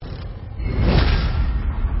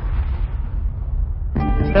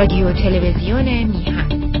رادیو تلویزیون میهن.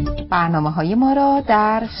 برنامه‌های ما را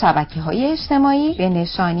در شبکه‌های اجتماعی به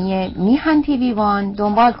نشانی میهن تیوی وان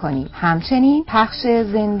دنبال کنید. همچنین پخش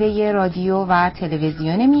زنده رادیو و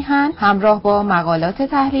تلویزیون میهن همراه با مقالات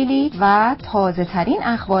تحلیلی و تازه‌ترین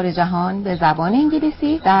اخبار جهان به زبان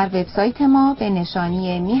انگلیسی در وبسایت ما به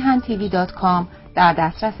نشانی mihantv.com در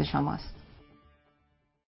دسترس شماست.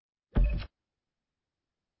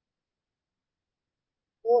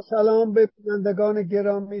 سلام به بینندگان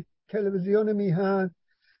گرامی تلویزیون میهن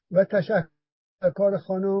و تشکر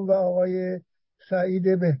خانم و آقای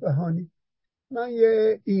سعید بهبهانی. من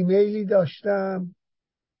یه ایمیلی داشتم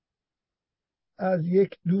از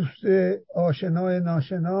یک دوست آشنای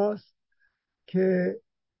ناشناس که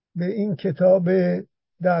به این کتاب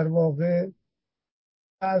در واقع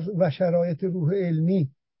و شرایط روح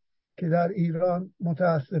علمی که در ایران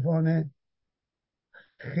متاسفانه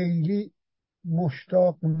خیلی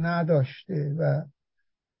مشتاق نداشته و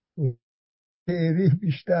شعری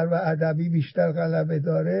بیشتر و ادبی بیشتر غلبه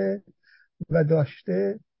داره و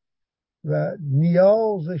داشته و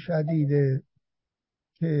نیاز شدیده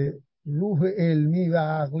که روح علمی و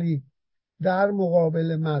عقلی در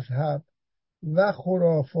مقابل مذهب و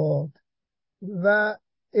خرافات و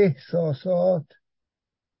احساسات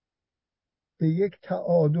به یک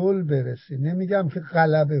تعادل برسه. نمیگم که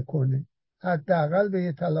غلبه کنه، حداقل به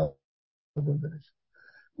یک تعادل برسه.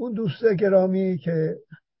 اون دوست گرامی که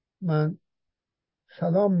من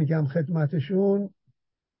سلام میگم خدمتشون،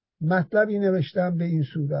 مطلبی نوشتم به این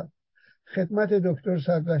صورت: خدمت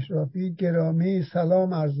دکتر الاشرافی گرامی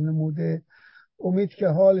سلام عرض نموده، امید که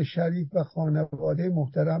حال شریف و خانواده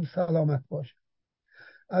محترم سلامت باشد.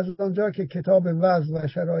 از آنجا که کتاب وضع و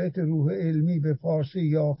شرایط روح علمی به فارسی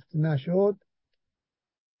یافت نشد،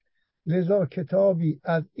 لذا کتابی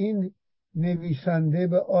از این نویسنده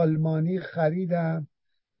به آلمانی خریدم،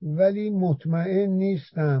 ولی مطمئن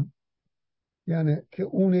نیستم یعنی که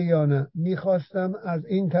اونه یا نه. میخواستم از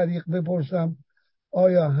این طریق بپرسم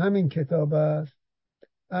آیا همین کتاب است؟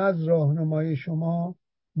 از راهنمای شما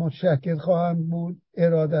متشکر خواهم بود.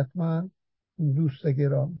 ارادتمند دوست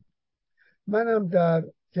گرامی. منم در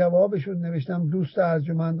جوابشون نوشتم: دوست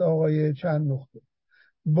ارجمند آقای چند نقطه،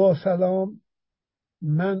 با سلام،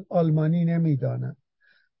 من آلمانی نمیدانم.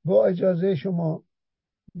 با اجازه شما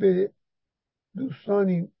به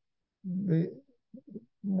دوستانی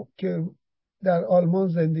که در آلمان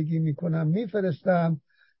زندگی میکنم میفرستم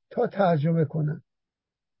تا ترجمه کنم.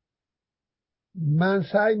 من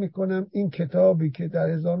سعی میکنم این کتابی که در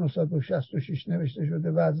 1966 نوشته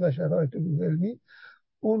شده، وضع و شرایط روح علمی،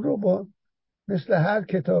 اون رو با مثل هر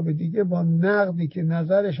کتاب دیگه با نقدی که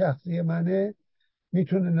نظر شخصی منه،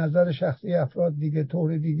 میتونه نظر شخصی افراد دیگه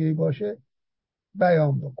طور دیگه باشه،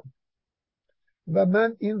 بیان بکنم. و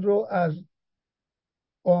من این رو از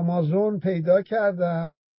آمازون پیدا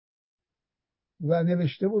کردم و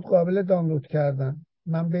نوشته بود قابل دانلود کردن.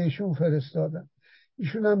 من بهشون فرستادم.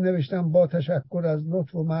 ایشون هم نوشتم: با تشکر از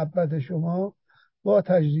لطف و محبت شما، با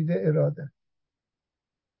تجدید اراده.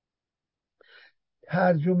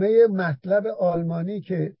 ترجمه مطلب آلمانی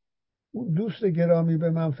که دوست گرامی به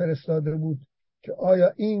من فرستاده بود که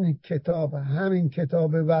آیا این کتاب همین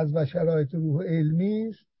کتاب وضع و شرایط روح علمی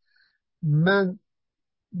است، من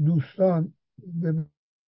دوستان به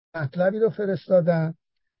مطلبی رو فرستادم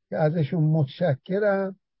که ازشون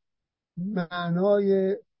متشکرم.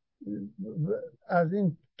 معنای از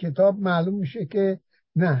این کتاب معلوم میشه که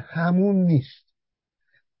نه، همون نیست.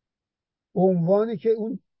 عنوانی که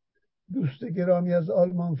اون دوست گرامی از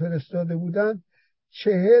آلمان فرستاده بودن: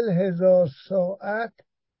 40,000 ساعت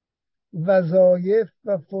وظایف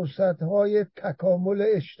و فرصتهای تکامل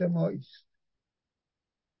اجتماعی است.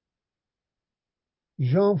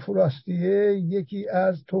 ژان فراستیه یکی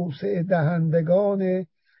از توسعه دهندگان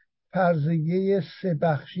فرضیه سه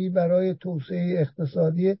بخشی برای توسعه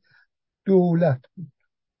اقتصادی دولت بود.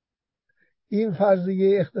 این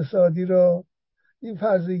فرضیه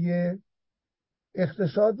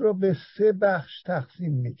اقتصاد را به سه بخش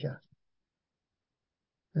تقسیم میکرد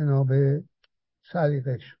بنا به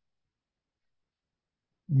سلیقه‌اش.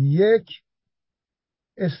 یک،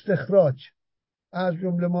 استخراج، از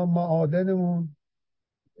جمله ما معادنمون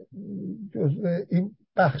جزء این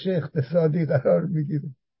بخش اقتصادی قرار میگیره،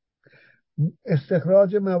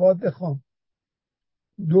 استخراج مواد خام.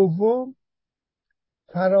 دوم،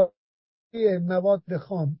 فراگیری مواد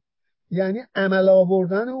خام، یعنی عمل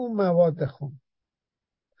آوردن اون مواد خام.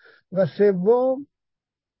 و سوم،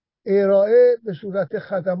 ارائه به صورت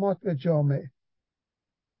خدمات به جامعه.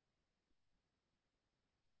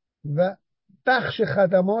 و بخش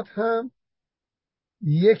خدمات هم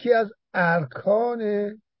یکی از ارکان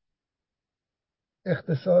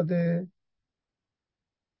اقتصاد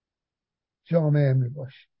جامعه می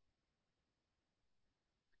باشه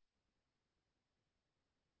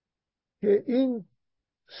که این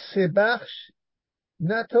سه بخش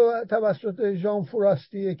نه توسط ژان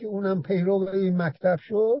فراستیه که اونم پیرو این مکتب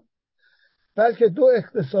شد، بلکه دو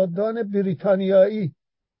اقتصاددان بریتانیایی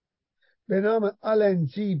به نام آلن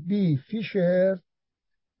جی بی فیشر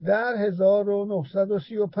در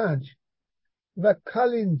 1935 و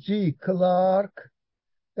کالین جی کلارک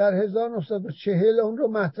در 1940 اون رو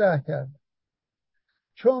مطرح کرد.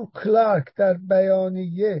 چون کلارک در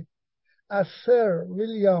بیانیه از سر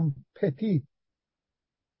ویلیام پتی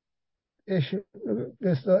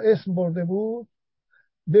اسم برده بود،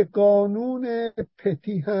 به قانون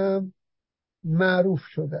پتی هم معروف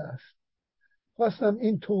شده است. خواستم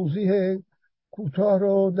این توضیح کوتاه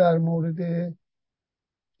رو در مورد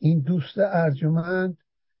این دوست ارجمند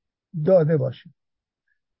داده باشم.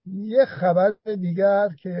 یه خبر دیگر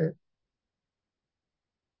که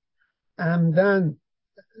عمدن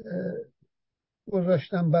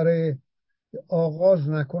گذاشتم برای آغاز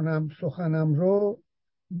نکنم سخنم رو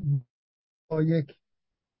با یک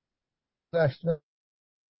گذشت و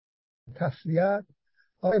تسلیت،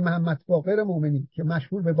 آقای محمد باقر مومنی که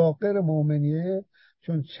مشهور به باقر مومنیه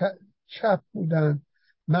چون چپ بودن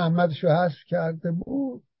محمدشو حذف کرده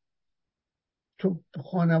بود، تو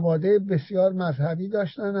خانواده بسیار مذهبی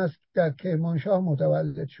داشتن، از در کرمانشاه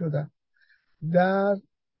متولد شدن در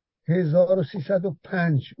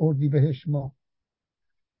 1305 اردیبهشت ماه.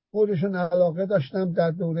 خودشون علاقه داشتم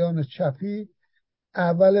در دوران چپی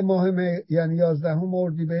اول ماه یعنی 11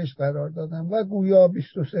 اردیبهشت قرار دادم و گویا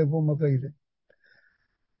 23 و غیره.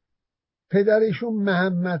 پدرشون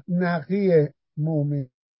محمد نقی مومن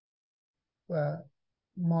و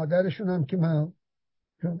مادرشون هم که من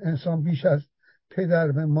چون انسان بیش از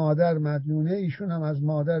پدر به مادر مدیونه، ایشون هم از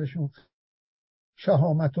مادرشون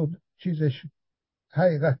شهامت و چیزش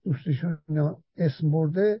حقیقت دوستشون اسم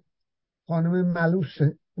برده، خانم ملوس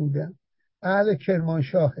بودن، اهل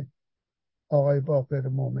کرمانشاه آقای باقر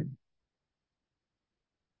مومنی.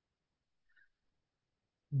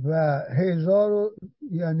 و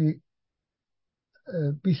یعنی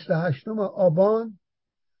 28 آبان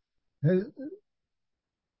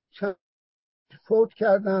فوت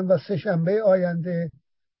کردن و سه‌شنبه آینده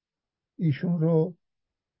ایشون رو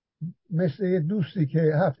مثل یه دوستی که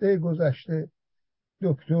هفته گذشته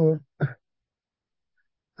دکتر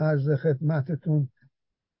عرض خدمتتون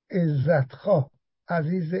عزتخواه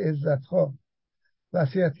عزیز عزتخواه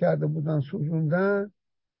وصیت کرده بودن سوزوندن،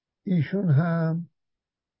 ایشون هم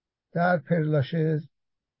در پرلاشز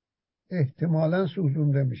احتمالاً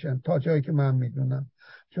سوزونده میشن تا جایی که من میدونم،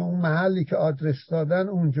 چون اون محلی که آدرس دادن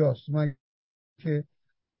اونجاست، من که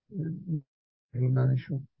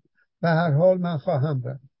دوننشون. به هر حال من خواهم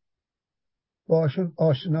رفت، باشون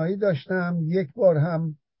آشنایی داشتم. یک بار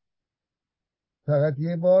هم، فقط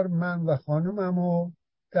یه بار، من و خانمم و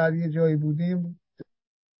در یه جایی بودیم،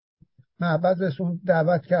 معبد رسون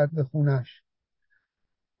دعوت کرد به خونش،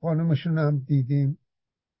 خانمشون هم دیدیم.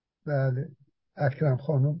 بله، اکرم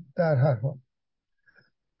خانم. در هر حال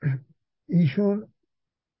ایشون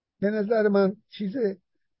به نظر من چیز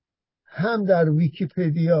هم در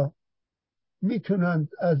ویکی‌پدیا میتونند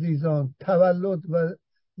عزیزان تولد و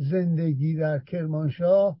زندگی در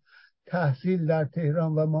کرمانشاه، تحصیل در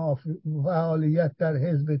تهران و فعالیت در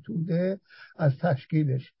حزب توده از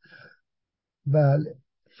تشکیلش، بله،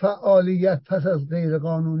 فعالیت پس از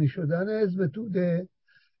غیرقانونی شدن حزب توده،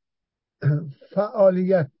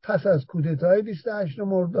 فعالیت پس از کودتای 28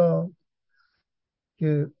 مرداد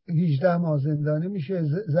که 18 ماه زندانی میشه،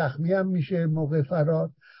 زخمی هم میشه موقع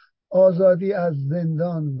فرار، آزادی از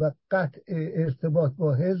زندان و قطع ارتباط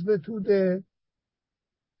با حزب توده،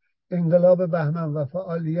 انقلاب بهمن و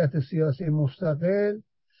فعالیت سیاسی مستقل.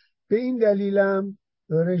 به این دلیلم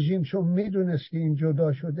رژیم چون میدونست که این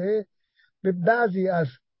جدا شده، به بعضی از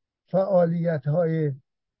فعالیت‌های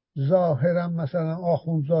ظاهرا مثلا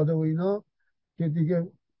آخوندزاده و اینا که دیگه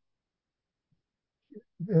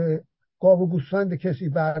گاو و گوسفند کسی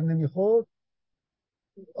بر نمیخورد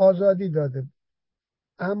آزادی داده.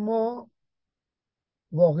 اما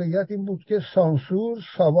واقعیت این بود که سانسور،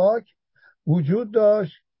 ساواک وجود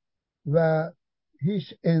داشت و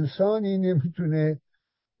هیچ انسانی نمیتونه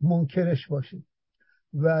منکرش باشه.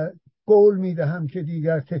 و قول میدهم که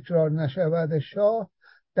دیگر تکرار نشود شاه،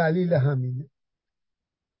 دلیل همینه.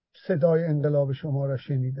 صدای انقلاب شما را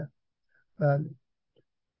شنیدم. بله،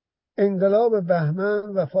 انقلاب بهمن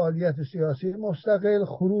و فعالیت سیاسی مستقل،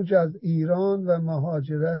 خروج از ایران و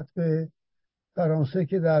مهاجرت به فرانسه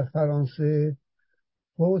که در فرانسه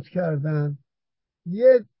فوت کردن.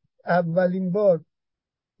 یه اولین بار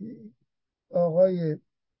آقای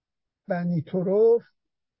بنی طرف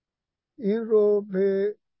این رو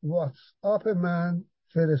به واتساپ من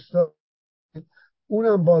فرستاد.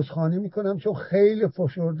 اونم بازخوانی میکنم چون خیلی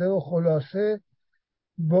فشرده و خلاصه.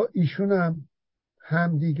 با ایشونم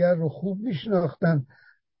همدیگر رو خوب میشناختن،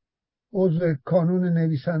 عضو کانون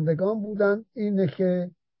نویسندگان بودن. اینه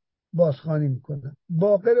که بازخوانی میکنم.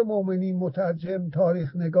 باقر مومنی، مترجم،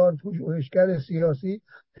 تاریخ نگار، پژوهشگر سیاسی،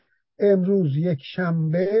 امروز یک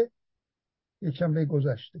شنبه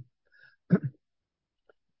گذشته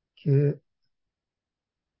که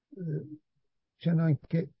چنان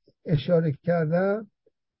که اشاره کردم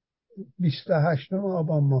 28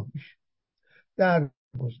 آبان ماه میشه در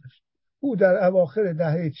گذشت. او در اواخر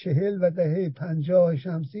دهه 40 و دهه 50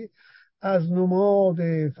 شمسی از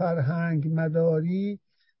نماد فرهنگ مداری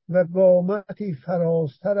و قامتی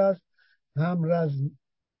فرازتر از هم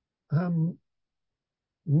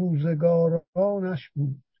روزگارانش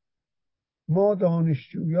بود. ما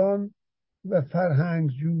دانشجویان و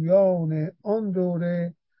فرهنگجویان آن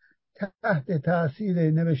دوره تحت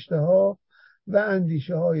تأثیر نوشته ها و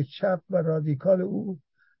اندیشه های چپ و رادیکال او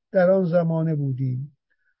در آن زمانه بودیم.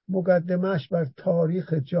 مقدمش بر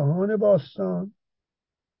تاریخ جهان باستان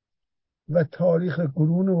و تاریخ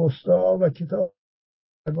قرون وسطی و کتاب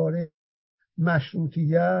درباره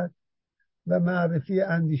مشروطیت و معرفی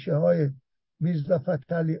اندیشه های میرزا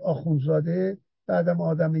فتحعلی آخوندزاده بعدم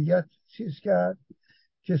آدمیت چیز کرد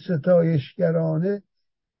که ستایشگرانه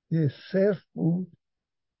صرف بود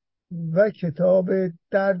و کتاب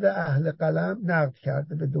درد اهل قلم نقد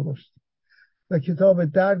کرده به درست و کتاب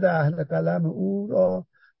درد اهل قلم او را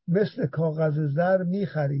مثل کاغذ زر می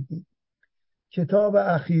خریدیم. کتاب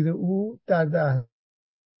اخیر او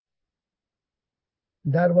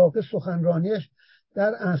در واقع سخنرانیش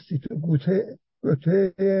در انستیتو گوته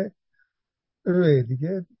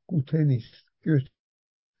دیگه گوته نیست،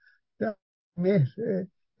 در مهر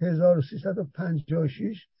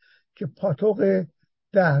 1356 که پاتوق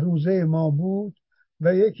 10 روزه ما بود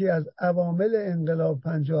و یکی از عوامل انقلاب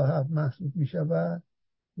 57 محسوب می شود،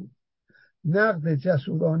 نقد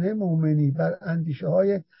جسورانه مومنی بر اندیشه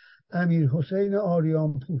های امیر حسین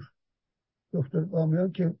آریانپور، دکتر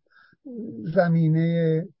بامیان که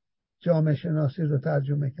زمینه جامعه شناسی رو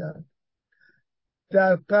ترجمه کرد،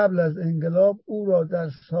 در قبل از انقلاب او را در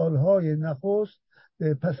سالهای نخست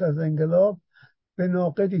پس از انقلاب به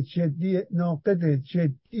ناقد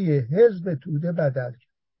جدی حزب توده بدل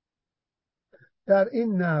کرد. در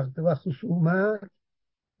این نقد و خصومت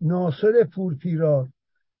ناصر پورپیرار،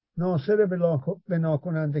 ناصر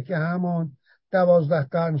بناکننده که همان 12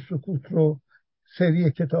 قرن سکوت رو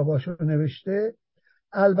سری کتاباشو نوشته،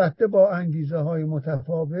 البته با انگیزه های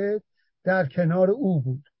متفاوت در کنار او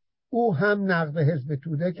بود. او هم نقد حزب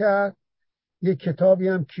توده کرد، یک کتابی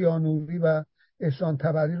هم کیانوری و احسان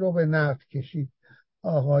طبری رو به نقد کشید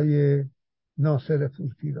آقای ناصر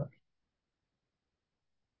پورپیرار.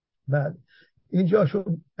 بله اینجا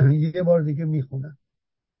شد یه بار دیگه میخونم.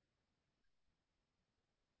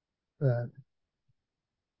 بله.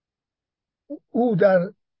 او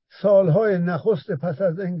در سالهای نخست پس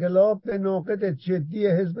از انقلاب به ناقد جدی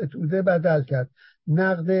حزب توده بدل کرد،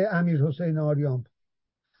 نقد امیر حسین آریان.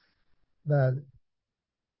 بله.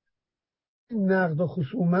 نقد و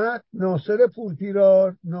خصومت ناصر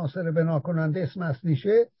پورپیرار، ناصر بناکننده اسم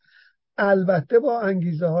اصلیشه، البته با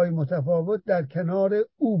انگیزه های متفاوت در کنار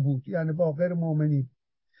او بود، یعنی باقر مومنی،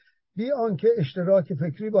 بی آنکه اشتراک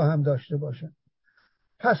فکری با هم داشته باشند.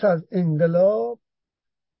 پس از انقلاب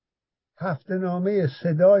هفته‌نامه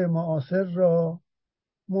صدای معاصر را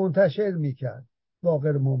منتشر میکرد.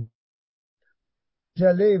 باقر مومنی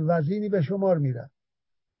مجله وزینی به شمار میرفت.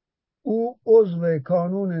 او عضو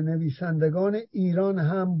کانون نویسندگان ایران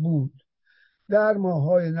هم بود. در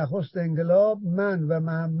ماه‌های نخست انقلاب من و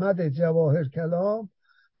محمد جواهر کلام،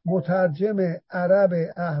 مترجم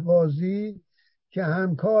عرب اهوازی که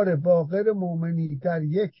همکار باقر مومنی در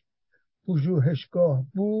یک پژوهشگاه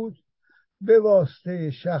بود، به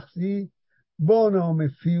واسطه شخصی با نام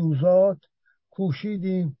فیوزات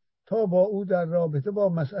کوشیدیم تا با او در رابطه با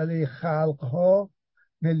مسئله خلقها،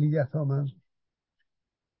 ملیت‌ها منظور،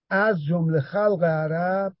 از جمله خلق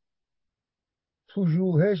عرب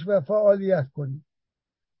پژوهش و فعالیت کنیم.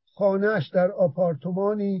 خانه‌اش در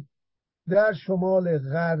آپارتمانی در شمال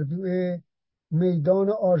غربی میدان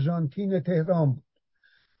آرژانتین تهران بود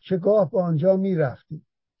که گاه به آنجا می رفتیم.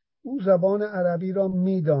 او زبان عربی را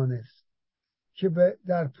می دانست که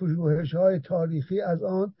در پژوهش‌های تاریخی از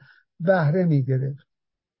آن بهره می گرفت.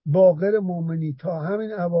 باقر مومنی تا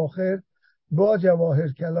همین اواخر با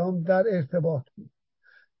جواهر کلام در ارتباط بود،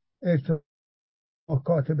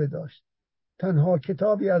 مکاتبه داشت. تنها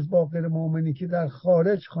کتابی از باقر مومنی که در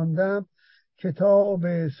خارج خواندم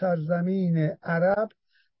کتاب سرزمین عرب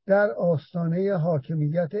در آستانه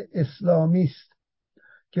حاکمیت اسلامی است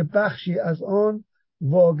که بخشی از آن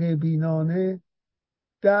واقع بینانه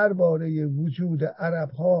درباره وجود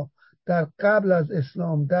عرب‌ها در قبل از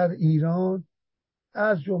اسلام در ایران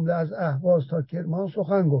از جمله از اهواز تا کرمان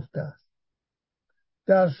سخن گفته است.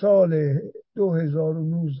 در سال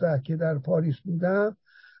 2019 که در پاریس بودم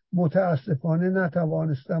متاسفانه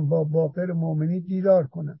نتوانستم با باقر مومنی دیدار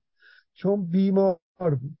کنم چون بیمار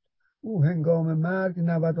بود. او هنگام مرگ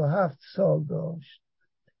 97 سال داشت.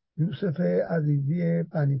 یوسف عزیزی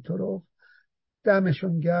بنی طرف،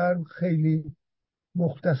 دمشون گرم، خیلی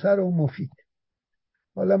مختصر و مفید.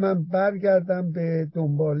 حالا من برگردم به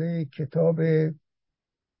دنباله کتاب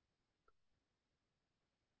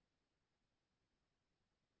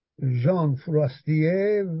ژان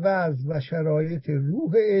فراستیه وضع و شرایط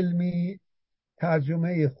روح علمی،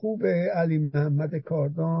 ترجمه خوب علی محمد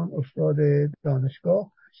کاردان استاد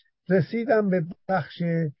دانشگاه. رسیدم به بخش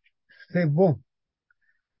سوم،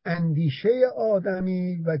 اندیشه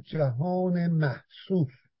آدمی و جهان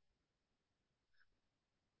محسوس.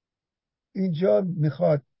 اینجا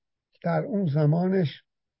میخواد در اون زمانش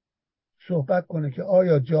صحبت کنه که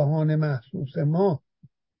آیا جهان محسوس ما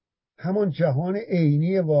همان جهان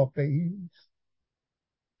عینی واقعی است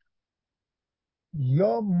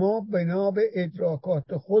یا ما بنا به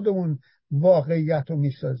ادراکات خودمون واقعیت رو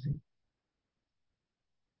میسازیم.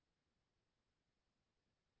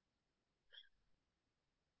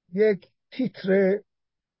 یک تیتر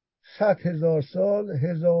 100,000 سال،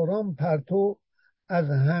 هزاران پرتو از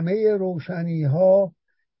همه روشنی ها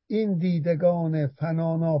این دیدگان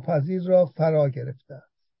فناناپذیر را فرا گرفته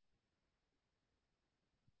است.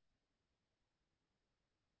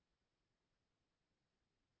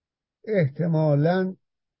 احتمالاً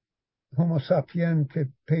هوموساپین که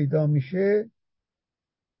پیدا میشه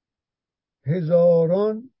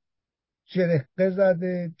هزاران جرقه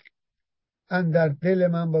زده اندر دل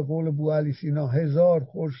من، به قول بوعلی سینا، 1000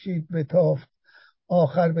 خورشید بتافت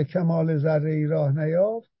آخر به کمال ذره ای راه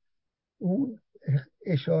نیافت. اون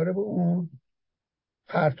اشاره به اون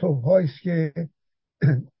پرتوهایی است که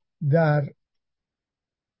در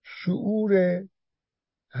شعور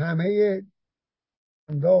همه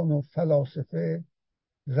دان و فلاسفه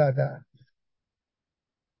زده است.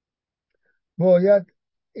 باید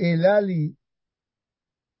عللی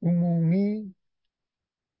عمومی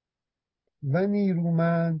و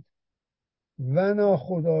نیرومند و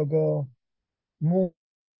ناخودآگاه موجود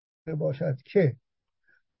باشد که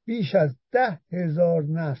بیش از 10,000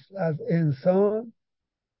 نسل از انسان،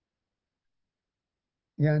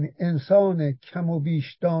 یعنی انسان کم و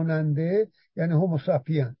بیش داننده، یعنی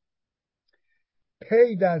هوموساپین،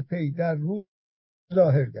 پی در پی در روز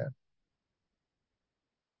ظاهر گرد.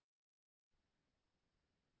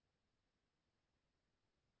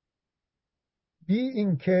 بی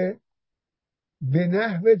اینکه به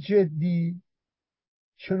نحو جدی،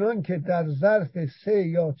 چنان که در ظرف 3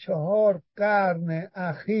 یا 4 قرن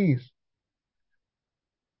اخیر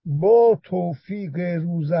با توفیق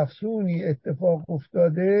روزافزونی اتفاق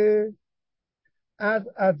افتاده، از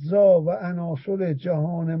اجزا و عناصر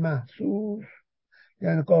جهان محسوس،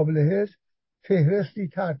 یعنی قابل حس، فهرستی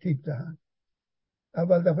ترتیب دهند.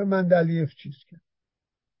 اول دفعه مندلیف چیز کرد.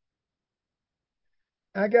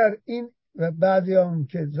 اگر این و بعضی هم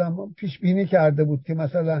که زمان پیش بینی کرده بود که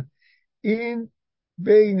مثلا این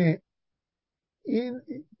بین این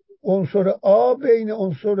عنصر آ بین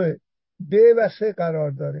عنصر ب و س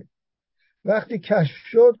قرار داره، وقتی کشف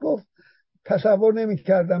شد گفت تصور نمی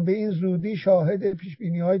کردم به این زودی شاهد پیش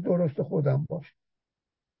بینی های درست خودم باشه.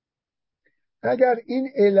 اگر این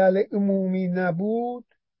علل عمومی نبود،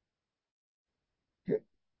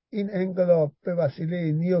 این انقلاب به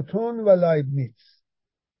وسیله نیوتن و لایبنیتز،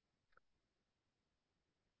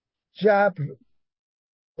 جبر،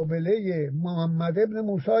 قابله محمد ابن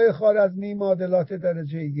موسی خوارزمی معادلات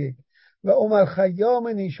درجه 1 و عمر خیام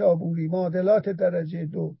نیشابوری معادلات درجه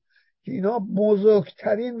 2، که اینا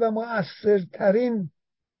بزرگترین و مؤثرترین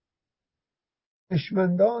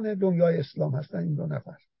دانشمندان دنیای اسلام هستن، این 2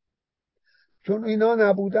 نفر. چون اینا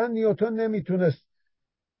نبودن نیوتن نمیتونست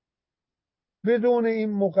بدون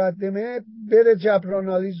این مقدمه بره جبر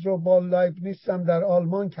آنالیز رو با لایبنیتز هم در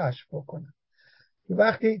آلمان کشف بکنه.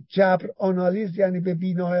 وقتی جبر آنالیز یعنی به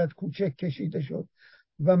بی‌نهایت کوچک کشیده شد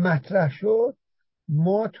و مطرح شد،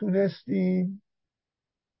 ما تونستیم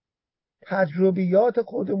تجربیات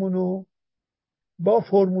خودمونو با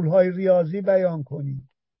فرمول‌های ریاضی بیان کنیم،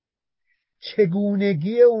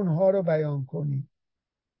 چگونگی اونها رو بیان کنیم.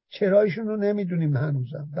 چرایشون رو نمیدونیم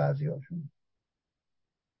هنوزم بعضیاشون،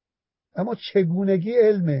 اما چگونگی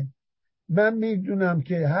علمه. من میدونم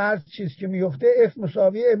که هر چیز که میفته F =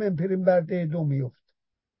 M' بر D2 میفته.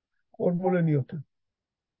 فرمول نیوتن.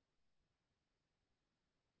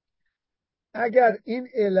 اگر این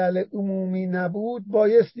علل عمومی نبود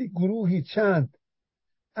بایستی گروهی چند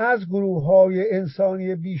از گروه‌های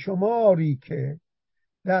انسانی بیشماری که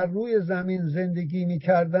در روی زمین زندگی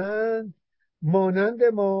می‌کردند مانند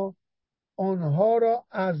ما آنها را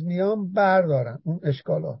از میان بردارند، اون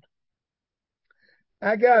اشکالات.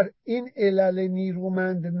 اگر این علل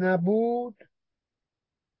نیرومند نبود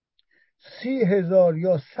 30,000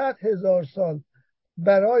 یا 100,000 سال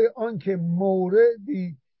برای آنکه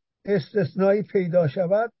موردی استثنایی پیدا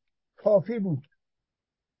شود کافی بود.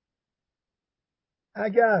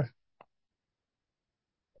 اگر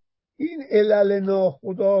این علل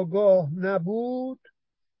ناخودآگاه نبود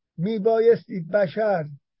میبایستی بشر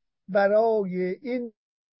برای این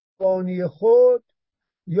بانی خود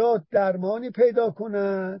یا درمانی پیدا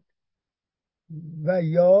کند و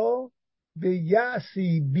یا به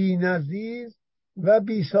یأسی بی‌نظیر و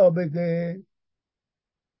بی سابقه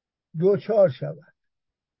دچار شود.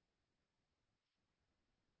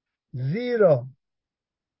 زیرا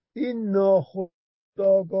این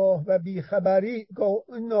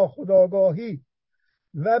ناخودآگاهی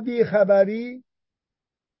و بیخبری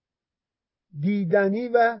دیدنی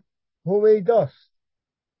و هویداست.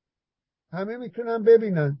 همه میتونن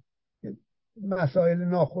ببینن مسائل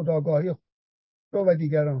ناخودآگاهی و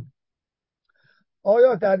دیگران.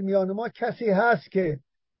 آیا در میان ما کسی هست که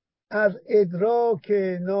از ادراک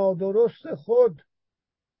نادرست خود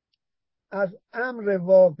از امر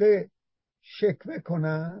واقع شکوه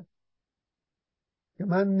کنه که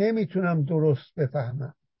من نمیتونم درست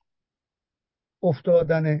بفهمم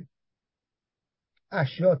افتادن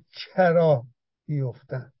اشیا چرا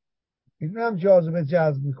میافتن؟ میدونم جاذبه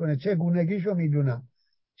جذب میکنه، چگونگیشو میدونم،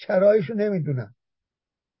 چرایشو نمیدونم.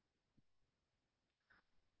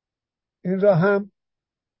 این را هم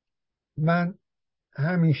من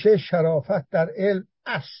همیشه شرافت در علم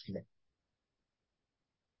اصله،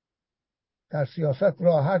 در سیاست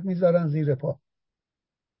راحت میذارن زیر پا.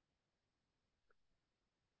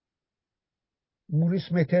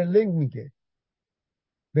 موریس مترلینگ میگه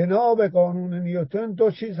بنا به قانون نیوتن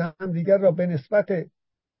دو چیز همدیگر را به نسبت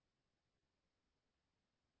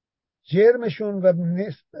جرمشون و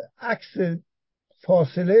عکس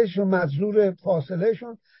فاصلهشون مجذور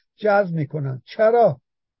فاصلهشون جذب میکنن. چرا؟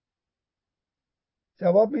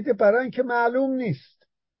 جواب میده برای اینکه معلوم نیست.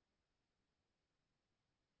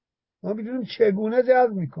 ما میدونیم چگونه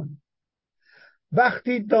جذب میکنه.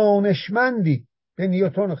 وقتی دانشمندی به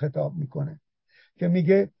نیوتن خطاب میکنه که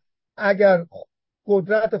میگه اگر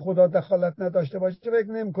قدرت خدا دخالت نداشته باشه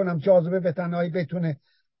فکر نمی‌کنم جاذبه به تنهایی بتونه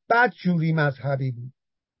بد جوری مذهبی بود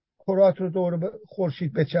کرات رو دور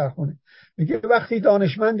خورشید بچرخونه. میگه وقتی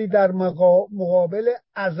دانشمندی در مقابل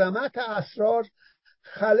عظمت اسرار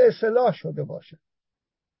خلع سلاح شده باشه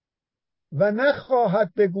و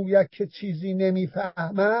نخواهد بگوید که چیزی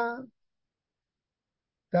نمیفهمم،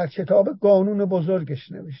 در کتاب قانون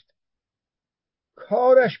بزرگش نوشته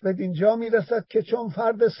کارش به اینجا میرسد که چون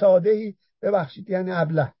فرد ساده‌ای، ببخشید یعنی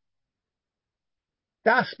ابله،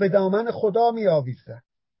 دست به دامن خدا می آویزد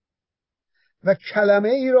و کلمه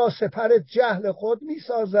ای را سپر جهل خود می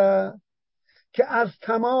سازد که از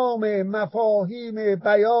تمام مفاهیم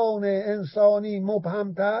بیان انسانی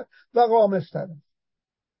مبهمتر و غامض‌تر است.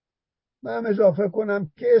 من هم اضافه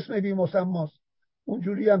کنم که اسم بی مسماست،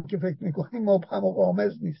 اونجوری هم که فکر میکنیم مبهم و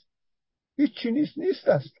غامض نیست، هیچی نیست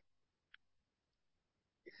است.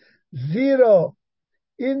 زیرا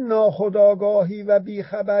این ناخودآگاهی و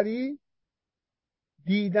بیخبری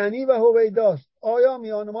دیدنی و هویداست. آیا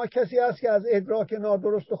میان ما کسی هست که از ادراک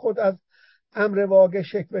نادرست خود از امر واقع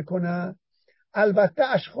شکوه کنه؟ البته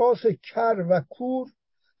اشخاص کر و کور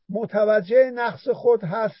متوجه نقص خود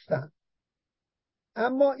هستند،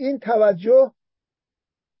 اما این توجه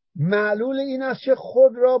معلول این است که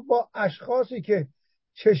خود را با اشخاصی که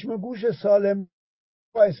چشم و گوش سالم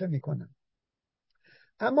مقایسه میکنن.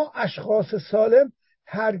 اما اشخاص سالم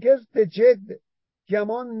هرگز به جد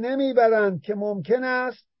گمان نمیبرند که ممکن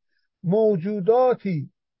است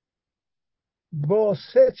موجوداتی با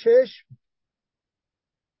سه چشم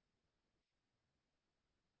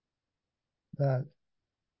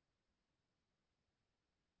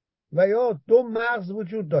و یا دو مغز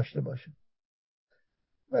وجود داشته باشه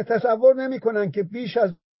و تصور نمیکنن که بیش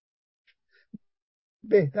از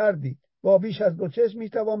بهتر دید، با بیش از دو چشم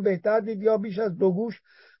میتوان بهتر دید یا بیش از دو گوش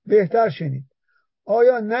بهتر شنید.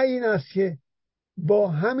 آیا نه این است که با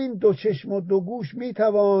همین دو چشم و دو گوش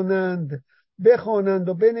میتوانند بخوانند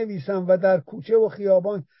و بنویسند و در کوچه و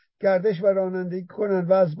خیابان گردش و رانندگی کنند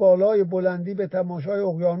و از بالای بلندی به تماشای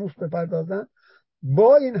اقیانوس بپردازند؟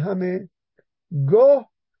 با این همه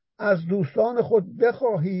گاه از دوستان خود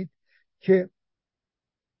بخواهید که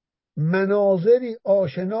مناظری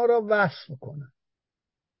آشنا را وصف کنند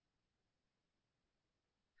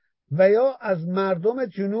و یا از مردم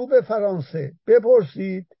جنوب فرانسه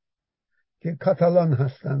بپرسید که کاتالان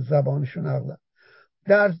هستند، زبانشون اغلب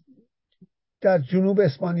در جنوب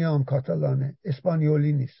اسپانیا هم کاتالانه،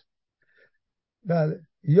 اسپانیولی نیست. بله.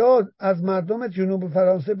 یا از مردم جنوب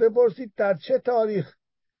فرانسه بپرسید در چه تاریخ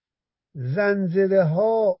زنجره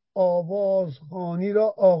ها آوازخوانی را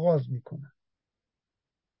آغاز میکنند.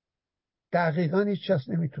 دقیقا هیچ کس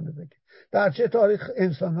نمیتونه بگه. در چه تاریخ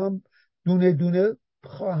انسان ها دونه دونه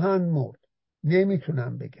خواهند مرد،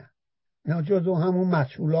 نمیتونن بگن. اینا جزو همون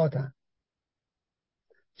مجهولاتن،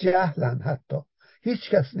 جهلن، حتی هیچ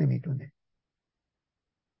کس نمیدونه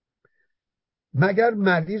مگر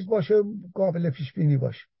مریض باشه، قابل پیش بینی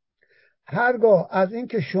باشه. هرگاه از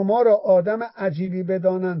اینکه شما را آدم عجیبی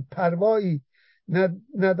بدانند پروایی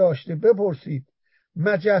نداشته بپرسید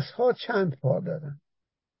مجسها چند پا دارند،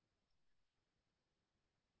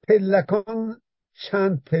 پلکان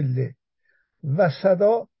چند پله و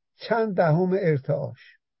صدا چند دهم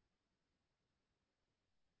ارتعاش.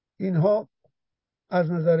 اینها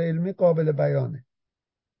از نظر علمی قابل بیانه.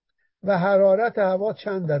 و حرارت هوا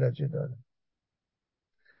چند درجه داره.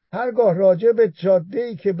 هرگاه راجع به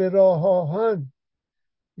جاده‌ای که به راه آهن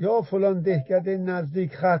یا فلان دهکده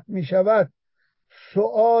نزدیک ختم می شود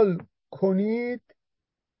سوال کنید،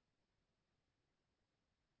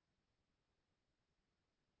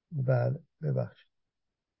 بله ببخشید،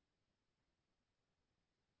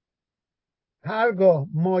 هرگاه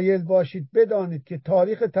مایل باشید بدانید که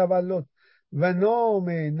تاریخ تولد و نام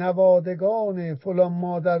نوادگان فلان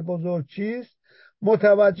مادر بزرگ چیست،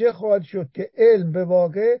 متوجه خواهد شد که علم به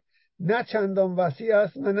واقع نه چندان وسیع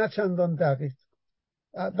است و نه چندان دقیق.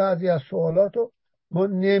 بعضی از سوالات رو ما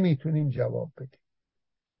نمیتونیم جواب بدیم،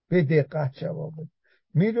 به دقت جواب بدیم.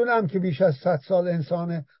 میدونم که بیش از 100 سال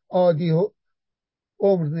انسان عادی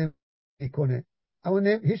عمر نمیکنه، اما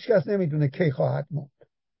هیچ کس نمیدونه کی خواهد مرد.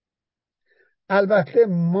 البته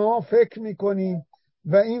ما فکر میکنیم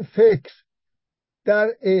و این فکر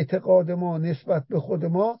در اعتقاد ما نسبت به خود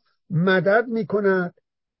ما مدد میکند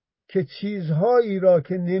که چیزهایی را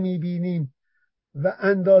که نمیبینیم و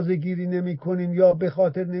اندازه گیری نمی کنیم یا به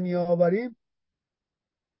خاطر نمی آوریم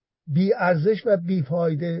بی ارزش و بی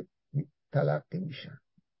فایده تلقی میشن.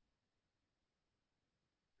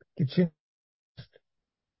 که چی؟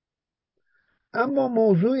 اما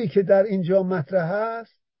موضوعی که در اینجا مطرح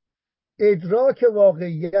است ادراک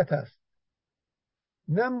واقعیت است،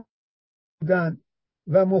 نه بودن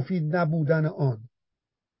و مفید نبودن آن.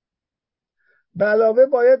 به علاوه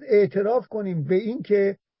باید اعتراف کنیم به این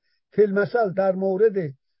که فی المثل در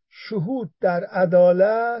مورد شهود در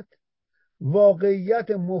عدالت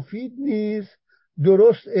واقعیت مفید نیز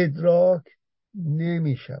درست ادراک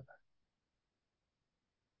نمی شود.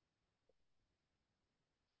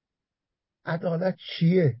 عدالت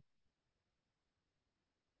چیه؟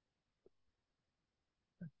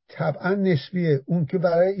 طبعا نسبیه. اون که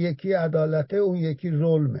برای یکی عدالته، اون یکی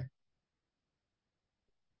ظلمه.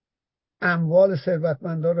 اموال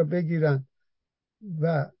ثروتمندان رو بگیرن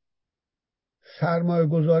و سرمایه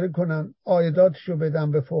گذاری کنن، عایداتشو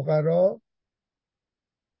بدن به فقرا،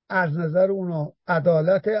 از نظر اونا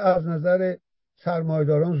عدالت، از نظر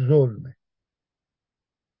سرمایه‌داران ظلمه.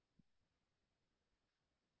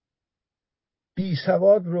 بی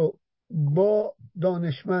سواد رو با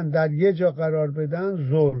دانشمند در یه جا قرار بدن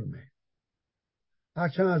ظلمه.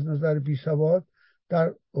 هرچند از نظر بی سواد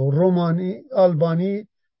در آلبانی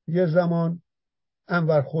یه زمان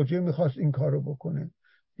انور خوجه میخواست این کارو بکنه،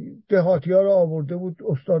 دهاتی ها رو آورده بود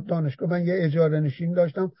استاد دانشگاه. من یه اجاره نشین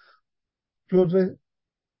داشتم، جزو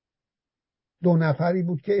 2 نفری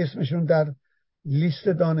بود که اسمشون در لیست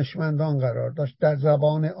دانشمندان قرار داشت در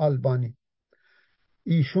زبان آلبانی.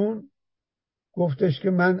 ایشون گفتش که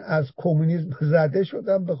من از کمونیسم زده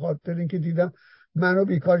شدم به خاطر اینکه دیدم منو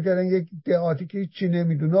بیکار کردن، یک دهاتی که چی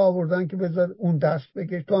نمیدونه آوردن که بذار اون دست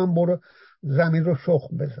بکش، تو هم برو زمین رو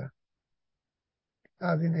شخم بزن.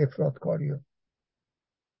 از این افراطکاری ها.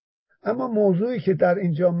 اما موضوعی که در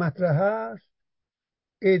اینجا مطرح است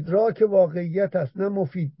ادراک واقعیت است، نه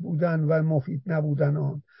مفید بودن و مفید نبودن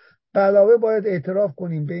آن. به علاوه باید اعتراف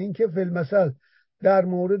کنیم به این که فی المثل در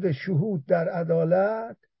مورد شهود در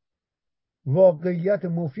عدالت واقعیت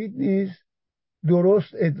مفید نیز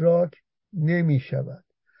درست ادراک نمی شود.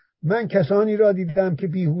 من کسانی را دیدم که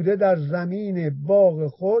بیهوده در زمین باغ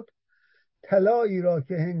خود طلایی را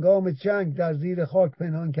که هنگام جنگ در زیر خاک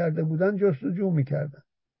پنهان کرده بودند جستجو می کردم.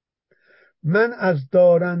 من از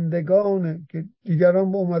دارندگان که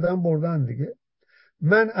دیگران اومدن بردن دیگه،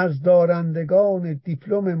 من از دارندگان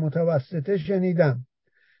دیپلم متوسطه شنیدم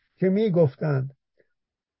که میگفتند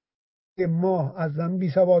که ماه از زمین بی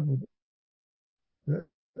سواد بود،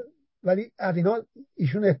 ولی از اینا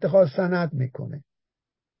ایشون اتخاذ سند میکنه.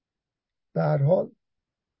 به هر حال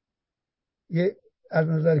یه از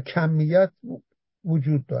نظر کمیت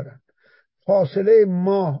وجود دارند. فاصله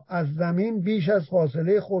ماه از زمین بیش از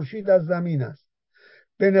فاصله خورشید از زمین است.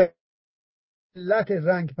 به علت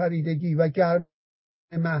رنگ پریدگی و گرم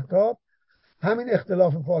مهتاب همین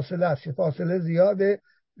اختلاف فاصله است که فاصله زیاده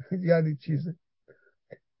یعنی چیزه.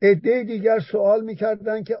 عده دیگر سوال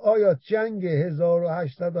میکردن که آیا جنگ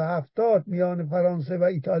 1870 میان فرانسه و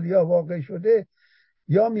ایتالیا واقع شده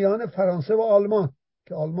یا میان فرانسه و آلمان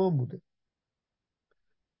که آلمان بوده.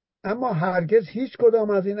 اما هرگز هیچ کدام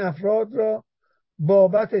از این افراد را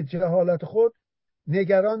بابت جهالت خود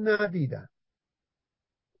نگران ندیدن.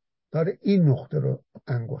 داره این نقطه رو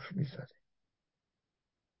انگشت میزنه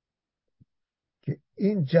که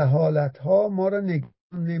این جهالت ها ما را نگران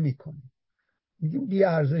نمی کنه. میگیم بی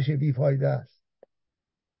ارزش، بی فایده است.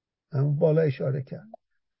 همون بالا اشاره کرد.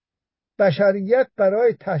 بشریت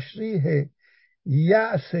برای تشریح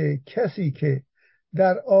یأس کسی که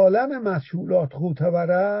در عالم مجهولات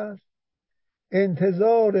غوطه‌ور است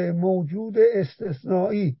انتظار موجود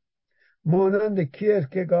استثنایی مانند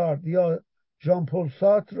کیرکگارد یا ژان پل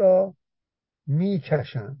سارتر را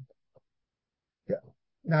میکشند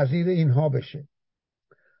نظیر اینها بشه.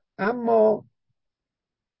 اما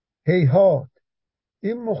هیهات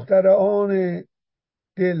این مخترعان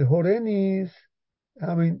دلهره نیز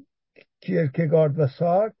همین کیرکگارد و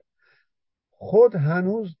سارتر خود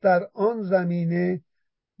هنوز در آن زمینه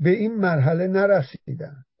به این مرحله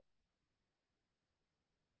نرسیدند.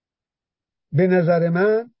 به نظر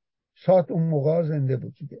من سارتر اون موقع زنده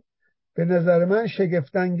بود دیگه. به نظر من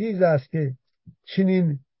شگفت‌انگیز است که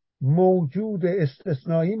چنین موجود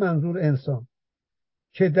استثنایی، منظور انسان،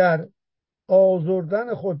 که در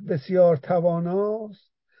آزردن خود بسیار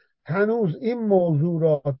تواناست هنوز این موضوع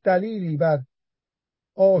را دلیلی بر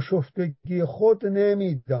آشفتگی خود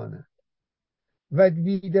نمی‌داند و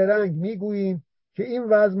بیدرنگ میگوییم که این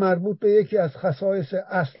وضع مربوط به یکی از خصایص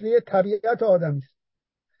اصلی طبیعت آدمی است،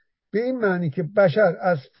 به این معنی که بشر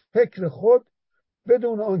از فکر خود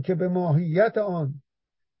بدون آنکه به ماهیت آن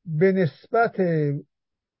به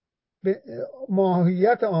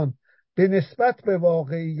نسبت به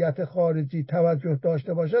واقعیت خارجی توجه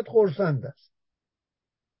داشته باشد خرسند است.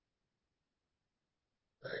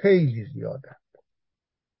 خیلی زیاده.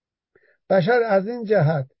 بشر از این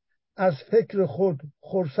جهت از فکر خود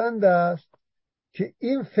خرسند است که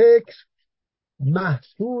این فکر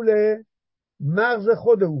محصول مغز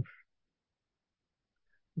خود اوست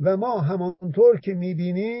و ما همانطور که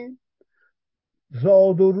میبینیم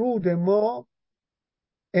زاد و رود ما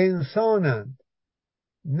انسانند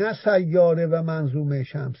نه سیاره و منظومه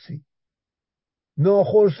شمسی.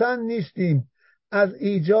 ناخرسند نیستیم از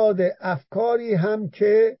ایجاد افکاری هم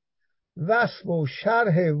که وصف و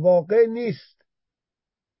شرح واقع نیست.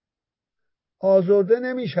 آزرده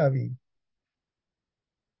نمیشویم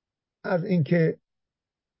از اینکه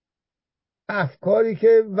افکاری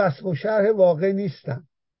که وصف و شرح واقع نیستند.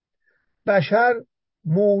 بشر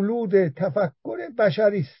مولود تفکر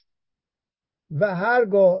بشری است و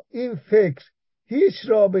هرگاه این فکر هیچ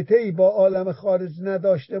رابطه‌ای با عالم خارج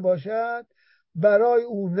نداشته باشد برای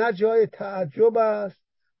او نه جای تعجب است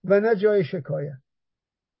و نه جای شکایت.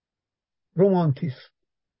 رمانتیسم،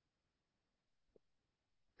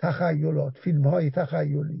 تخیلات، فیلم‌های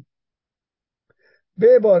تخیلی.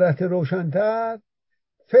 به عبارت روشن‌تر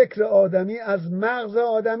فکر آدمی از مغز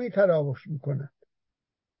آدمی تراوش می‌کند.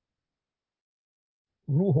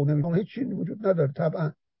 روح و نمیدونم هیچ چیزی وجود نداره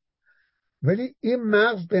طبعا، ولی این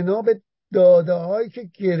مغز بنا به داده هایی که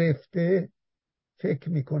گرفته فکر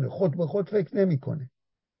میکنه، خود به خود فکر نمیکنه.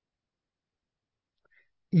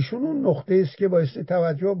 ایشون اون نقطه است که بایستی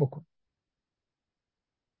توجه بکن.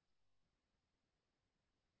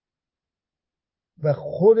 و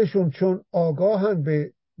خودشون چون آگاهن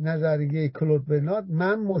به نظریه کلود برنارد،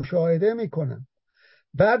 من مشاهده میکنم،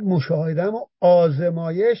 بعد مشاهده‌مو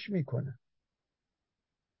آزمایش میکنم،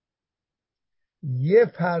 یه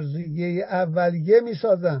فرضیه اولیه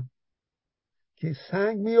میسازم که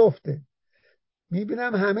سنگ میفته،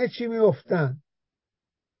 میبینم همه چی میفتن،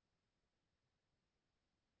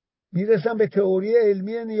 میرسم به تئوری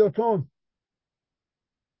علمی نیوتن.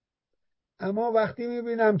 اما وقتی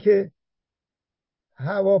میبینم که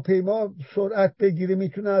هواپیما سرعت بگیره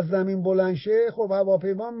میتونه از زمین بلند شه، خب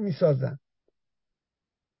هواپیما میسازن.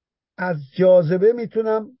 از جاذبه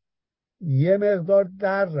میتونم یه مقدار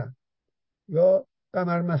درم یا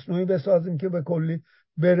قمر مصنوعی بسازیم که به کلی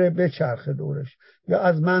بره بچرخه دورش، یا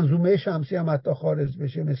از منظومه شمسی هم حتی خارج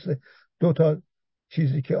بشه، مثل 2 تا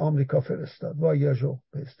چیزی که آمریکا فرستاد وایاژو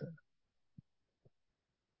فرستاد.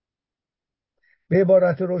 به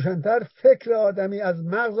عبارت روشن‌تر، فکر آدمی از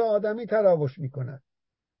مغز آدمی تراوش می‌کند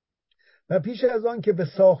و پیش از آن که به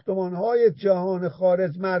ساختمان‌های جهان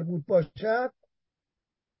خارج مربوط باشد،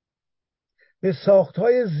 به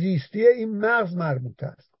ساخت‌های زیستی این مغز مربوط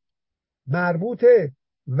است. مربوطه،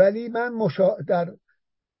 ولی من در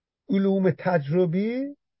علوم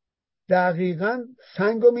تجربی دقیقاً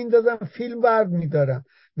سنگو میندازم، فیلم ورد میدارم،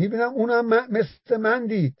 میبینم اونم مثل من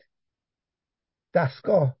دید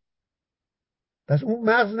دستگاه. پس اون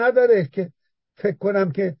مغز نداره که فکر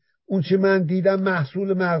کنم که اون چی من دیدم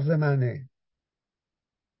محصول مغز منه.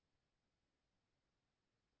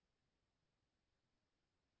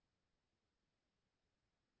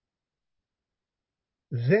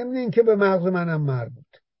 ضمن این که به مغز منم مربوط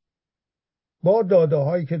با داده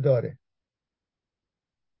هایی که داره.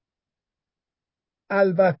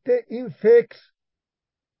 البته این فکر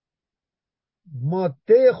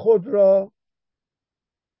ماده خود را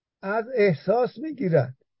از احساس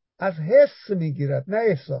میگیرد، از حس میگیرد، نه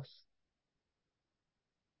احساس.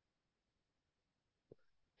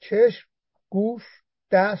 چشم، گوش،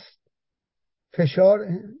 دست، فشار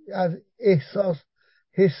از احساس،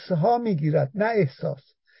 حس ها میگیرد، نه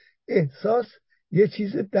احساس. احساس یه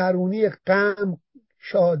چیز درونی، غم،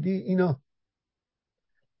 شادی، اینا.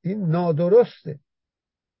 این نادرسته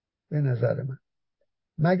به نظر من،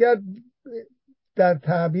 مگر در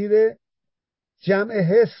تعبیر جمع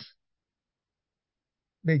حس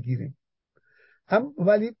بگیریم.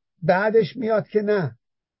 ولی بعدش میاد که نه،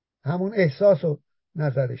 همون احساس و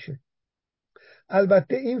نظرشه.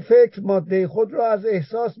 البته این فکر ماده خود را از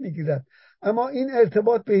احساس میگیرد، اما این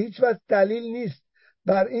ارتباط به هیچ وجه دلیل نیست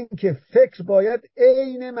بر این که فکر باید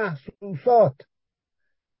عین محسوسات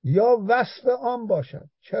یا وصف آن باشد.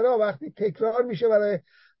 چرا؟ وقتی تکرار میشه برای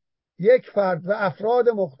یک فرد و افراد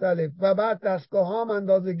مختلف و بعد دستگاه ها هم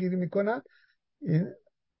اندازه گیری میکنن،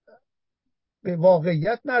 به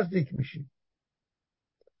واقعیت نزدیک میشیم.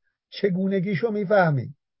 چگونگیشو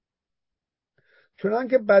میفهمیم.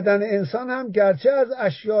 چنانکه بدن انسان هم گرچه از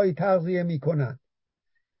اشیایی تغذیه میکنن،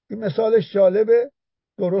 این مثالش جالبه،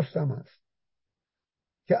 درست هم است،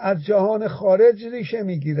 که از جهان خارج ریشه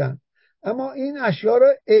میگیرن، اما این اشیا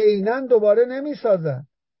را عیناً دوباره نمیسازن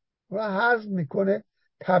و هضم میکنه،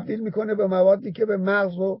 تبدیل میکنه به موادی که به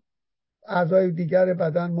مغز و اعضای دیگر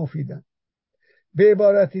بدن مفیدن. به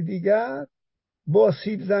عبارت دیگر، با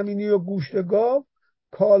سیب زمینی و گوشت گاو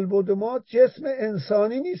کالبد ما جسم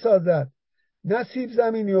انسانی میسازد، نه سیب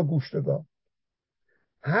زمینی و گوشت گاو.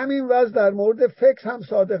 همین وضع در مورد فکر هم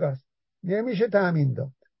صادق است، نمیشه تأمین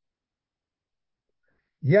داد.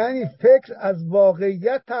 یعنی فکر از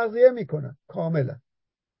واقعیت تغذیه میکنه کاملا،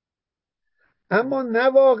 اما نه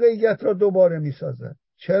واقعیت را دوباره میسازه.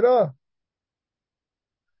 چرا؟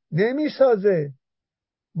 نمیسازه.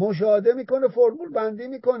 مشاهده میکنه، فرمول بندی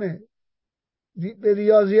میکنه، به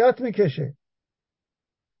ریاضیات میکشه.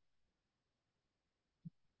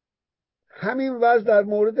 همین وضع در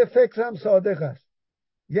مورد فکر هم صادق است.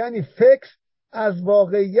 یعنی فکر از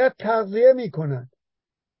واقعیت تغذیه میکند،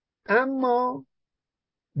 اما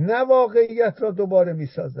نه واقعیت را دوباره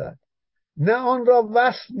میسازد، نه آن را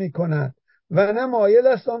وصف میکند و نه مایل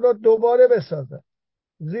است آن را دوباره بسازد.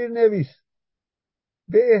 زیرنویس: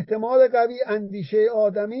 به احتمال قوی اندیشه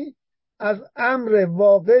آدمی از امر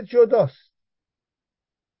واقع جداست.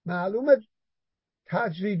 معلومه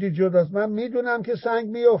تجریدی جداست. من میدونم که سنگ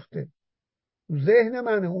میفته، ذهن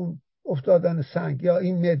منه اون افتادن سنگ، یا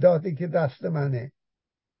این مدادی که دست منه،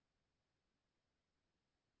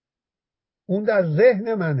 اون در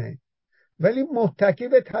ذهن منه، ولی متکی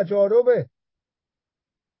به تجاربه.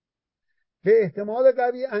 به احتمال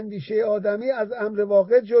قوی اندیشه آدمی از امر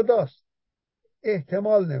واقع جداست.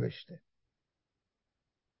 احتمال نوشته.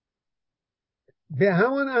 به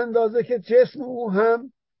همان اندازه که جسم او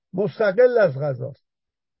هم مستقل از غذاست.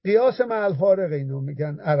 قیاس مع الفارق اینو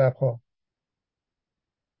میگن عرب ها.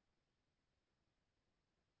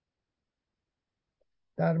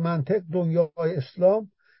 در منطق دنیای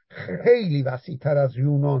اسلام خیلی وسیع تر از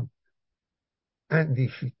یونان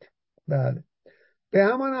اندیشید. بله، به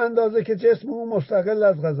همان اندازه که جسم او مستقل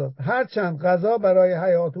از غذاست، هرچند غذا برای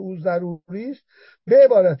حیات او ضروری است. به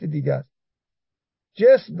عبارت دیگر،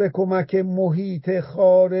 جسم به کمک محیط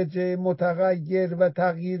خارج متغیر و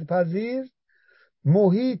تغییر پذیر،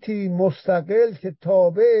 محیطی مستقل که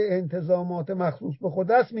تابع انتظامات مخصوص به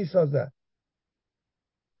خود است میسازد.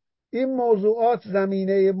 این موضوعات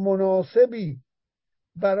زمینه مناسبی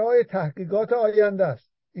برای تحقیقات آینده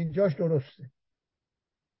است. اینجاش درسته.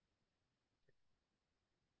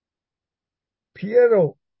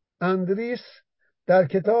 پیرو اندریس در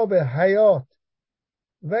کتاب حیات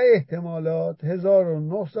و احتمالات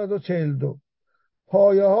 1942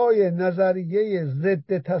 پایه‌های نظریه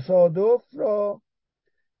ضد تصادف را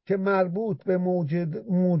که مربوط به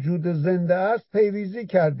موجود زنده است پیریزی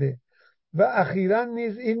کرده و اخیراً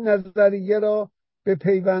نیز این نظریه را به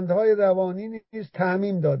پیوندهای روانی نیز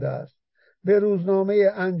تعمیم داده است. به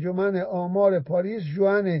روزنامه انجمن آمار پاریس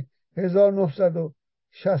ژوئن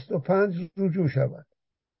 1965 رجوع شود.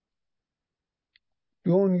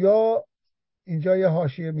 دنیا اینجا یه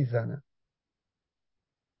حاشیه میزنه.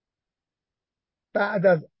 بعد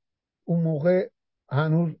از اون موقع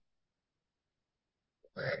هنوز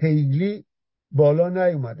خیلی بالا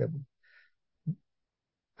نیومده بود.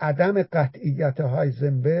 عدم قطعیت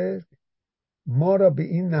هایزنبرگ ما را به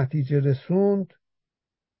این نتیجه رسوند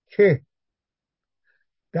که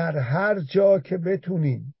در هر جا که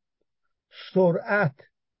بتونیم سرعت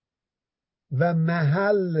و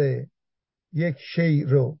محل یک شیء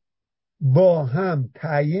رو با هم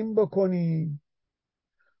تعیین بکنیم،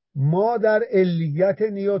 ما در علیت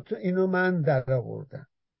نیوتن، اینو من در آوردم،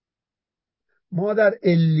 ما در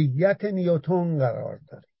علیت نیوتن قرار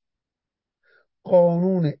داریم.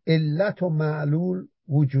 قانون علت و معلول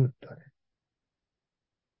وجود داره.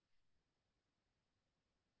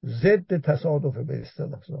 ضد تصادف به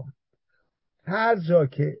اصطلاح. هر جا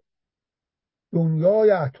که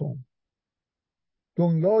دنیای اتم،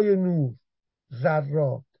 دنیای نور،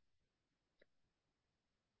 ذرات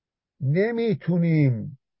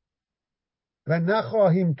نمیتونیم و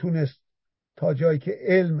نخواهیم تونست تا جایی که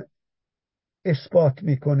علم اثبات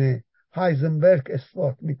میکنه، هایزنبرگ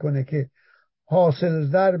اثبات میکنه که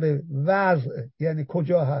حاصل ضرب وضع یعنی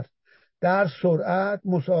کجا هست در سرعت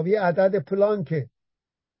مساوی عدد پلانکه،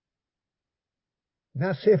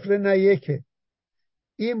 نه صفر نه یکه.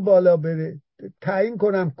 این بالا بره تعیین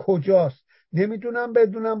کنم کجاست، نمیتونم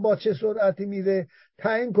بدونم با چه سرعتی میره.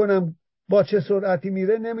 تعیین کنم با چه سرعتی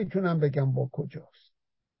میره، نمیتونم بگم با کجاست.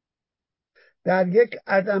 در یک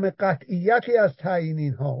عدم قطعیتی از تعیین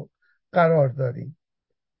اینها قرار داریم.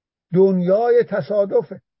 دنیای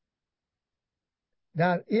تصادفه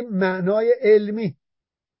در این معنای علمی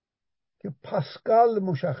که پاسکال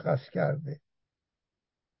مشخص کرده.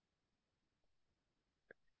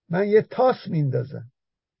 من یه تاس میندازم،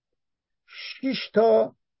 6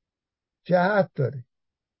 تا جهت داره،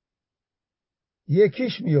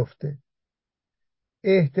 یکیش میفته،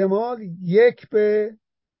 احتمال 1/6.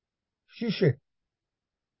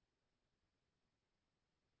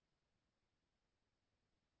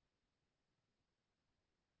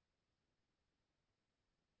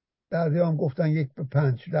 بعضی هم گفتن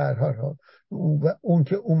 1/5. در هر حال اون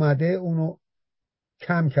که اومده اونو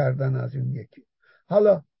کم کردن از اون یکی.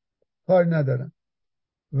 حالا کار ندارم،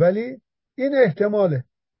 ولی این احتماله.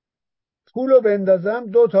 پولو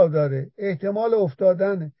بندازم 2 تا داره، احتمال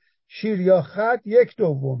افتادن شیر یا خط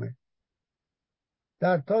 1/2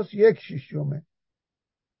 در تاس 1/6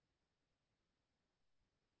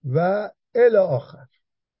 و الی آخر.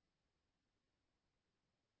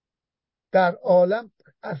 در عالم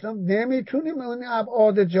اصلا نمیتونیم اون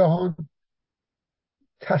ابعاد جهان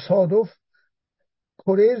تصادف،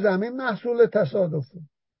 کره زمین محصول تصادفه،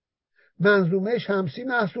 منظومه شمسی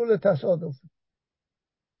محصول تصادفه.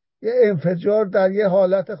 یه انفجار در یه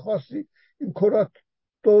حالت خاصی، این کرات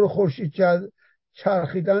دور خورشید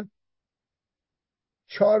چرخیدن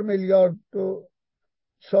 4 میلیارد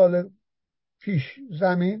سال پیش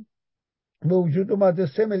زمین به وجود اومده،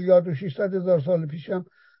 3 میلیارد و 600 هزار سال پیش هم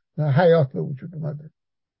حیات به وجود اومده.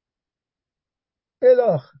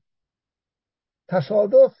 الاخر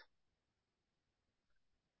تصادف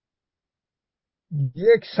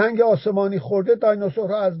یک سنگ آسمانی خورده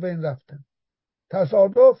دایناسورها از بین رفتن.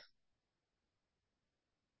 تصادف.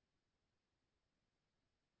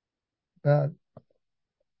 بله.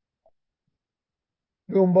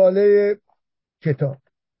 دنباله کتاب.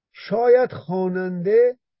 شاید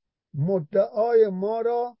خواننده مدعای ما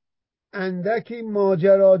را اندکی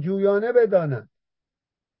ماجراجویانه بداند،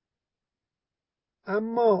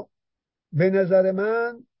 اما به نظر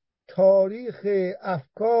من تاریخ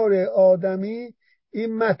افکار آدمی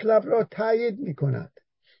این مطلب را تایید می کند.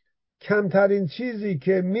 کمترین چیزی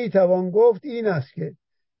که می توان گفت این است که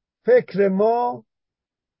فکر ما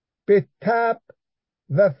به طبع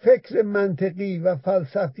و فکر منطقی و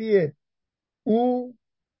فلسفی او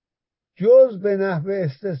جز به نحو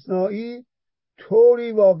استثنایی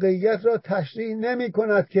طوری واقعیت را تشریح نمی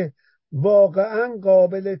کند که واقعا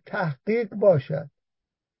قابل تحقیق باشد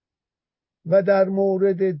و در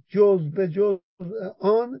مورد جز به جز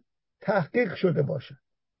آن تحقیق شده باشد.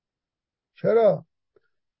 چرا؟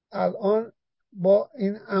 الان با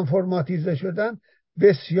این انفرماتیزه شدن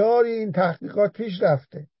بسیاری این تحقیقات پیش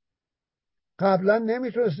رفته. قبلا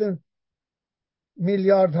نمیتونستن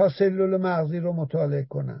میلیاردها سلول مغزی رو مطالعه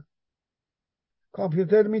کنن.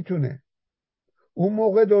 کامپیوتر میتونه. اون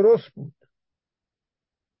موقع درست بود.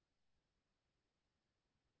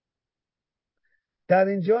 در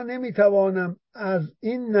اینجا نمیتوانم از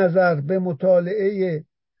این نظر به مطالعه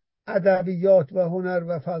ادبیات و هنر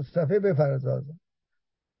و فلسفه بپردازم.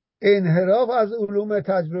 انحراف از علوم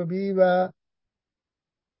تجربی و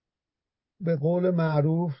به قول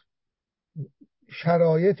معروف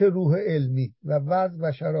شرایط روح علمی و وضع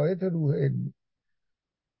و شرایط روح علمی.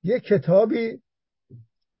 یک کتابی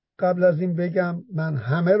قبل از این بگم، من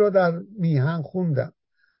همه رو در میهن خوندم.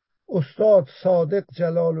 استاد صادق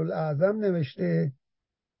جلال الاعظم نوشته.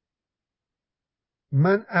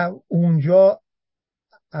 من اونجا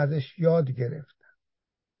ازش یاد گرفتم.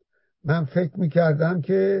 من فکر میکردم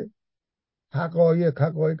که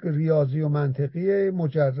حقایق ریاضی و منطقی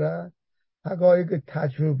مجرد، حقایق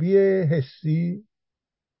تجربی حسی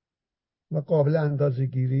و قابل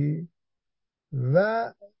اندازه‌گیری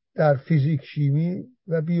و در فیزیک، شیمی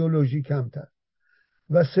و بیولوژی کمتر،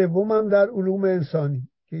 و سومم در علوم انسانی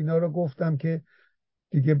که اینا رو گفتم که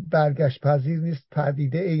دیگه برگشت پذیر نیست،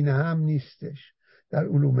 پدیده عین هم نیستش. در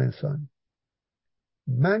علوم انسانی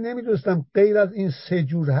من نمیدونستم غیر از این سه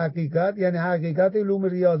جور حقیقت، یعنی حقیقت علوم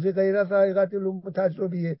ریاضی غیر از حقیقت علوم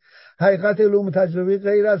تجربیه، حقیقت علوم تجربی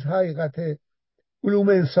غیر از حقیقت علوم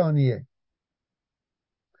انسانیه.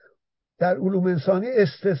 در علوم انسانی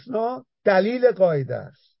استثناء دلیل قاعده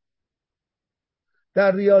است.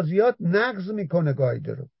 در ریاضیات نقض میکنه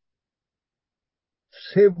قاعده رو.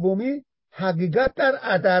 سومی حقیقت در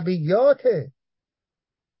ادبیاته.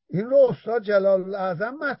 این رو استاد جلال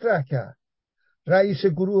الاعظم مطرح کرد، رئیس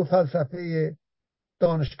گروه فلسفه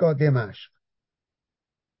دانشگاه دمشق.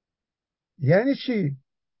 یعنی چی؟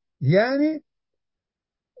 یعنی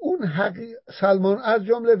اون سلمان، از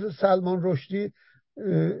جمله سلمان رشدی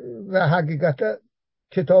و حقیقت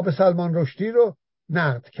کتاب سلمان رشدی رو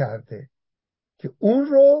نقد کرده که اون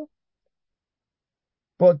رو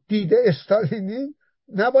با دید استالینی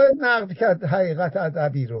نباید نقد کرد. حقیقت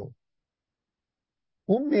ادبی رو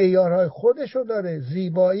اون معیارهای خودش رو داره.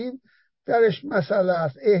 زیبایی درش مسئله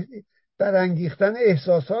است، برانگیختن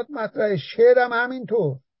احساسات مطرح. شعر هم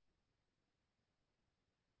همینطور.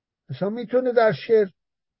 مثلا میتونه در شعر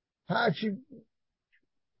هرچی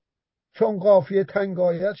چون قافیه تنگ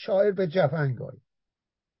آید شاعر به جفنگ آید،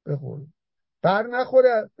 به قول بر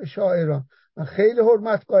نخوره به شاعران. من خیلی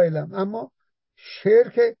حرمت قائلم، اما شعر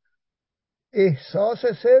که احساس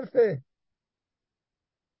صرفه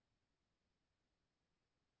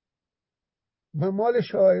و مال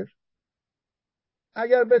شاعر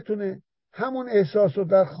اگر بتونه همون احساس رو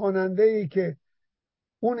در خواننده ای که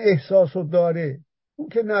اون احساس رو داره، اون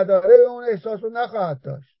که نداره اون احساس رو نخواهد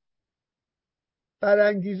داشت.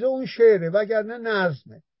 برانگیزه اون شعره، وگرنه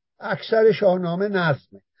نظمه. اکثر شاهنامه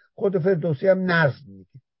نظمه. خود فردوسی هم نظم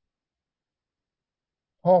میگه.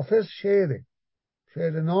 حافظ شعره،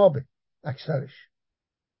 شعر نابه اکثرش.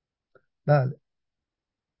 بله،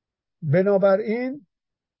 بنابراین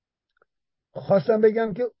خواستم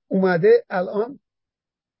بگم که اومده الان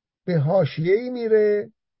به حاشیه‌ای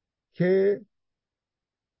میره که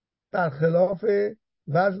برخلاف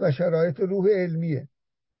وضع و شرایط روح علمیه.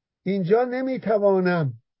 اینجا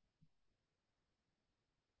نمیتوانم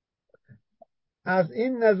از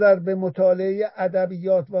این نظر به مطالعه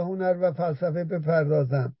ادبیات و هنر و فلسفه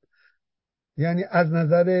بپردازم، یعنی از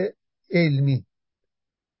نظر علمی.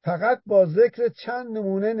 فقط با ذکر چند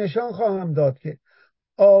نمونه نشان خواهم داد که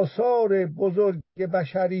آثار بزرگ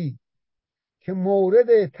بشری که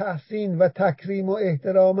مورد تحسین و تکریم و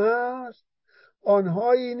احترام است،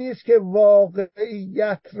 آنهایی نیست که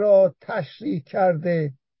واقعیت را تشریح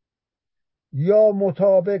کرده یا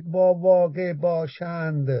مطابق با واقع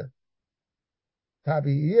باشند.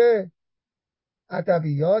 طبیعیه،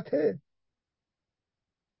 ادبیاته.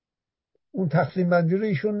 اون تقسیم بندی رو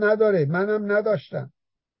ایشون نداره، منم نداشتم.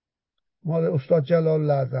 مال استاد جلال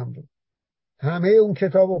الاعظم رو همه اون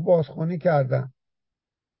کتاب رو بازخوانی کردم.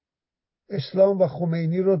 اسلام و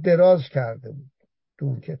خمینی رو دراز کرده بود تو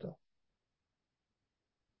اون کتاب.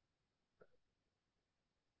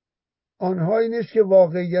 آنهایی نیست که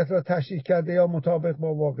واقعیت را تشریح کرده یا مطابق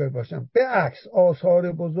با واقع باشند. به عکس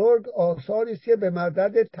آثار بزرگ آثاری است که به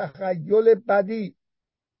مدد تخیل بدیع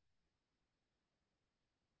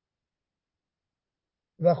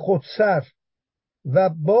و خودسر و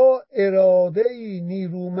با اراده‌ای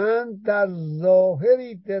نیرومند در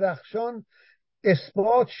ظاهری درخشان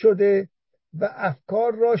اثبات شده و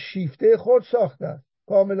افکار را شیفته خود ساخته است.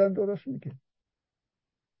 کاملا درست میگه.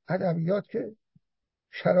 ادبیات که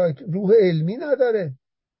شرایط روح علمی نداره.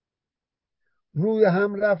 روی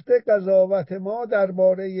هم رفته قضاوت ما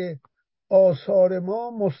درباره آثار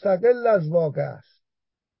ما مستقل از واقع است.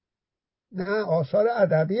 نه، آثار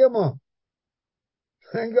ادبی ما،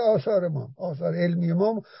 نه آثار ما، آثار علمی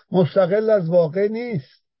ما مستقل از واقع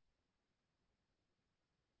نیست.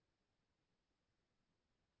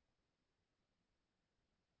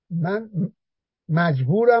 من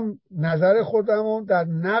مجبورم نظر خودم رو در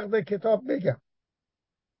نقد کتاب بگم.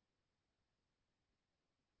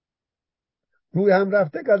 روی هم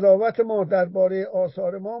رفته قضاوت ما درباره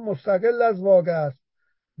آثار ما مستقل از واقع است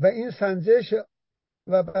و این سنجش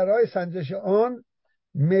و برای سنجش آن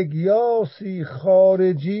مقیاسی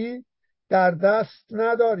خارجی در دست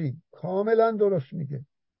نداریم. کاملا درست میگه.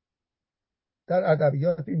 در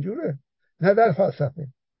ادبیات اینجوره، نه در فلسفه.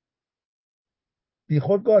 بی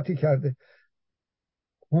خود قاطی کرده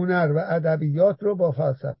هنر و ادبیات رو با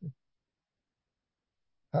فلسفه.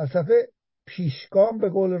 فلسفه پیشگام به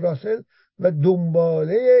قول راسل و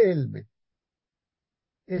دنباله علم،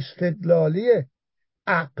 استدلالیه،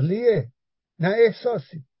 عقلیه، نه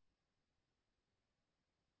احساسی.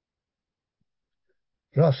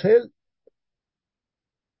 راسل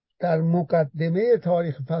در مقدمه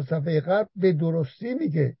تاریخ فلسفه غرب به درستی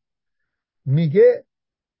میگه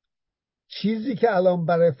چیزی که الان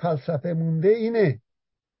برای فلسفه مونده اینه: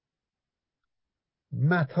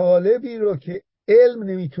 مطالبی رو که علم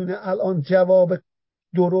نمیتونه الان جواب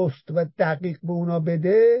درست و دقیق به اونا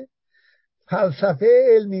بده، فلسفه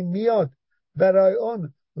علمی میاد برای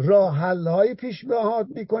آن راه حل‌هایی پیشنهاد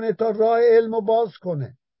میکنه تا راه علم رو باز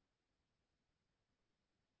کنه.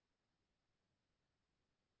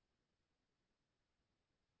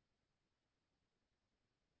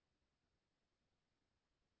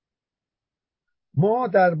 ما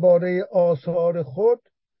درباره آثار خود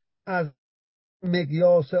از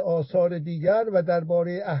مقیاس آثار دیگر و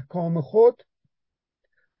درباره احکام خود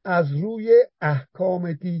از روی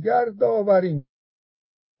احکام دیگر داوریم.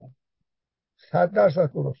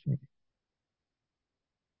 100% درست میگه.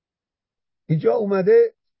 اینجا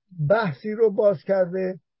اومده بحثی رو باز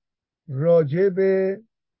کرده راجع به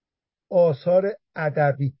آثار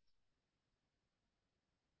ادبی.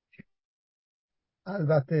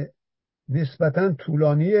 البته نسبتاً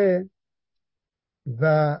طولانیه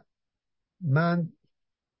و من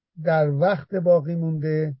در وقت باقی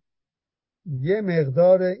مونده یه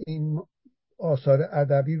مقدار این آثار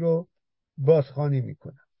ادبی رو بازخوانی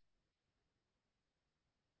میکنم.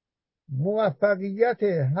 موفقیت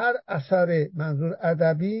هر اثر منظور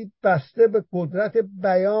ادبی بسته به قدرت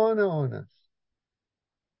بیان آن است.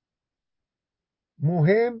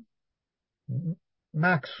 مهم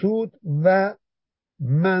مقصود و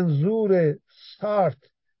منظور سارت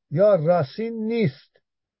یا راسین نیست.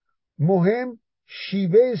 مهم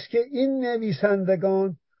شیوه است که این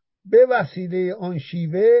نویسندگان به وسیله آن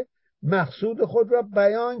شیوه مقصود خود را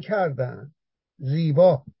بیان کردند.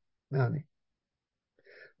 زیبا معنی.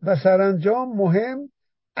 و سرانجام مهم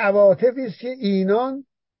عواطفی است که اینان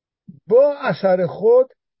با اثر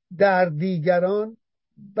خود در دیگران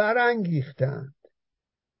برانگیختند.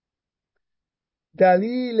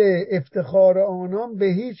 دلیل افتخار آنان به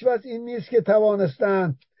هیچ وجه این نیست که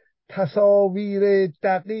توانستند تصاویر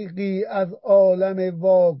دقیقی از عالم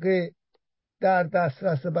واقع در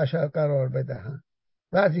دسترس بشر قرار بدهند.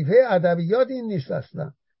 وظیفه ادبیات این نیست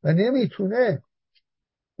اصلا و نمیتونه،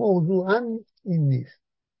 موضوعا این نیست.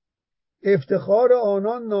 افتخار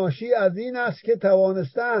آنان ناشی از این است که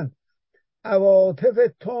توانستند عواطف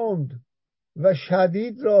تند و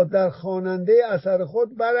شدید را در خواننده اثر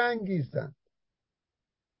خود برانگیزند.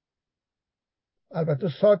 البته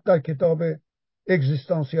سارتر در کتاب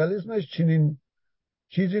اگزیستانسیالیسمش چنین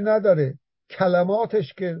چیزی نداره.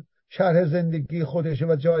 کلماتش که شرح زندگی خودشه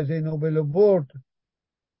و جایزه نوبل برد،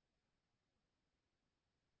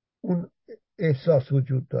 اون احساس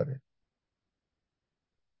وجود داره.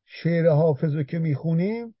 شعر حافظ رو که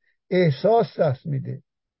میخونیم احساس دست میده.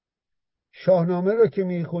 شاهنامه رو که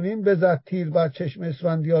میخونیم بزد تیر بر چشم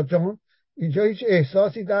اسفندیار جان، اینجا هیچ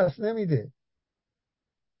احساسی دست نمیده.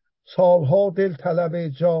 سالها دل طلب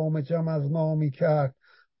جام جم از ما میکرد،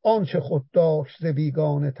 آنچه خود داشت ز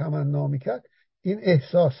بیگانه تمنا میکرد. این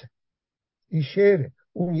احساسه، این شعره،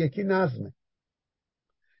 اون یکی نظمه.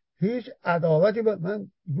 هیچ عداوتی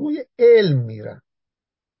من روی علم میرم.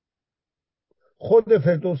 خود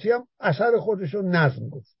فردوسی هم اثر خودشو نظم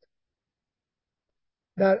گفت.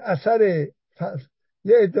 در اثر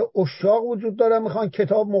یه عده عشاق وجود دارن میخوان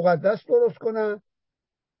کتاب مقدس درست کنن.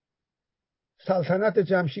 سلطنت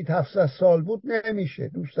جمشید 700 سال بود، نمیشه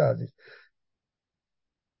دوست عزیز.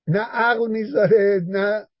 نه عقل میذاره،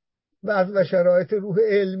 نه وضع و شرایط روح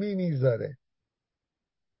علمی میذاره.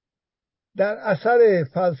 در اثر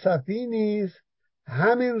فلسفی نیز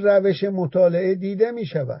همین روش مطالعه دیده می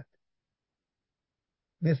شود.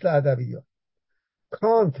 مثل ادبیات،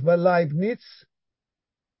 کانت و لایبنیتس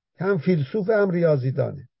هم فیلسوف هم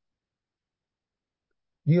ریاضیدانه.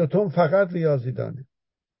 نیوتن فقط ریاضیدانه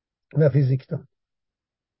و فیزیکدان.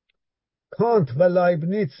 کانت و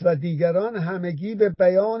لایبنیتس و دیگران همگی به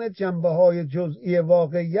بیان جنبه‌های جزئی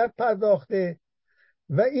واقعیت پرداخته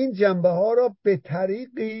و این جنبه‌ها را به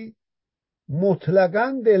طریقی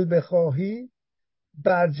مطلقاً دل بخواهی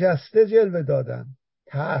برجسته جلوه دادن.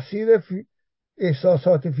 تأثیر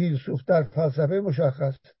احساسات فیلسوف در فلسفه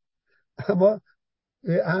مشخص، اما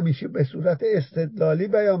همیشه به صورت استدلالی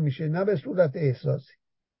بیان میشه، نه به صورت احساسی.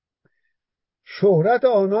 شهرت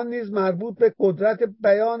آنان نیز مربوط به قدرت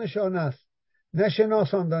بیانشان است، نه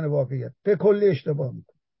شناساندن واقعیت. به کلی اشتباه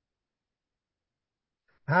میکنه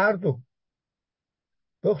هر دو.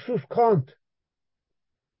 به خصوص کانت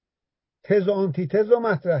تز و آنتیتز رو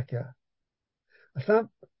مطرح کرد. اصلا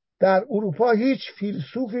در اروپا هیچ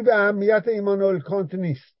فیلسوفی به اهمیت ایمانوئل کانت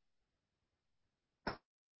نیست.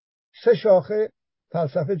 3 شاخه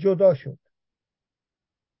فلسفه جدا شد: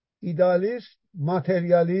 ایدالیست،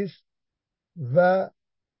 ماتریالیست و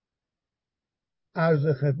عرض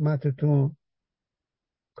خدمتتون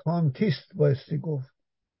کانتیست بایستی گفت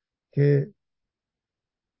که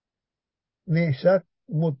نهضت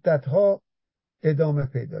مدتها ادامه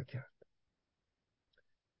پیدا کرد.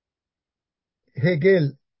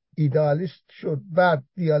 هگل ایدالیست شد، بعد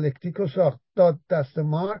دیالکتیک رو ساخت داد دست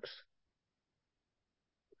مارکس.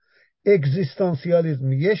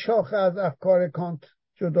 اگزیستانسیالیسم یه شاخه از افکار کانت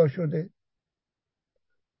جدا شده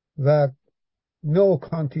و نو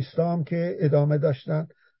کانتیستا هم که ادامه داشتن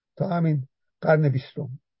تا همین قرن 20.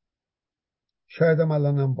 شاید هم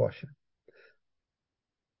الان هم باشه.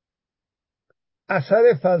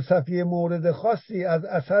 اثر فلسفی مورد خاصی از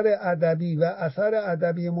اثر ادبی و اثر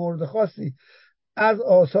ادبی مورد خاصی از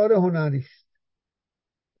آثار هنری است.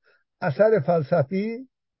 اثر فلسفی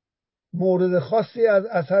مورد خاصی از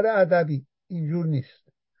اثر ادبی اینجور نیست،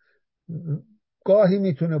 گاهی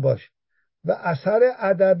میتونه باشه، و اثر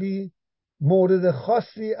ادبی مورد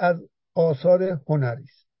خاصی از آثار هنری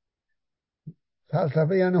است.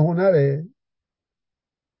 فلسفه یعنی هنره.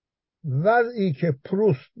 وضعی که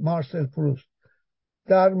مارسل پروست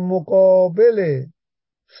در مقابل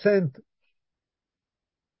سنت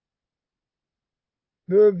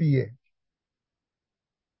بویه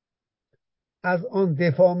از آن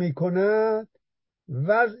دفاع می کند،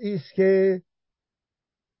 وضعی است که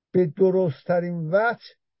به درست‌ترین وجه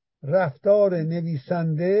رفتار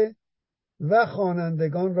نویسنده و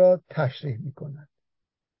خوانندگان را تشریح می کند.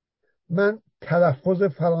 من تلفظ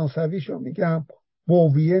فرانسویشو میگم،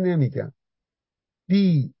 بویه نمیگم.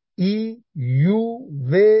 BEUVE.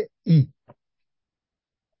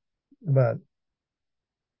 بله،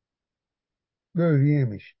 بویه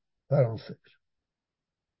میشه فرانسه.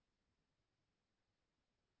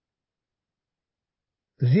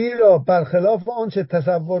 زیرا برخلاف آنچه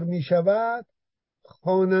تصور می شود،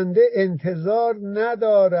 خواننده انتظار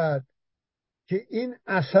ندارد که این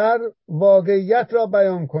اثر واقعیت را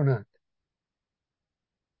بیان کند،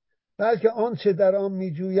 بلکه آنچه در آن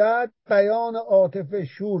میجوید بیان عاطفه،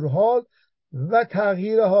 شور، حال و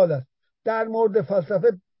تغییر حال است. در مورد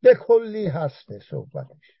فلسفه به کلی هسته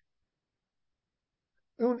صحبتش.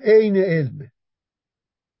 اون عین علمه،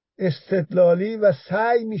 استدلالی و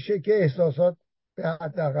سعی میشه که احساسات به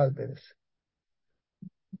حداقل برسه.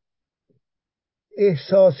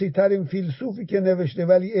 احساسی ترین فیلسوفی که نوشته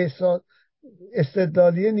ولی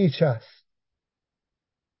استدلالی نیچه است.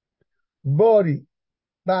 باری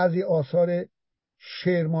بعضی آثار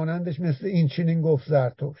شعرمانندش مثل این چنین گفت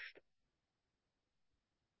زرتشت،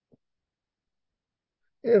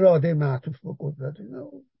 اراده معطوف به قدرت،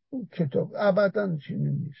 اون کتاب ابدا چنین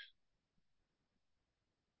نیست.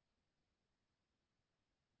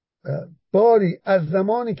 باری از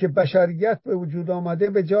زمانی که بشریت به وجود آمده،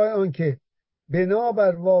 به جای آنکه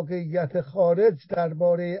بنابر واقعیت خارج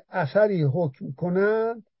درباره اثری حکم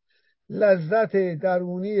کنند، لذت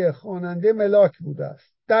درونی خواننده ملاک بوده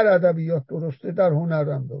است. در ادبیات درسته، در هنر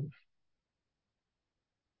هم درست.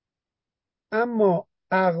 اما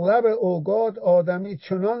اغلب اوقات آدمی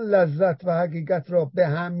چنان لذت و حقیقت را به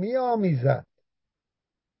هم می‌آمیزد،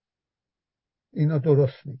 اینو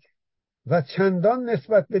درست میگه، و چندان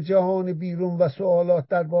نسبت به جهان بیرون و سوالات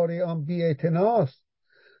درباره آن بی‌اعتناست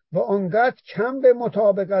و آنقدر کم به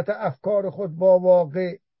مطابقت افکار خود با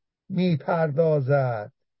واقع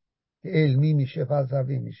میپردازد که علمی میشه،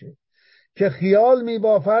 فلسفی میشه، که خیال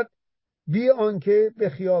میبافد بی آنکه به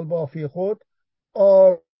خیال بافی خود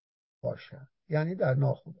آر باشد، یعنی در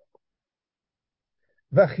ناخودآگاه.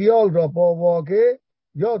 و خیال را با واقع،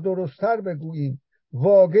 یا درست‌تر بگوییم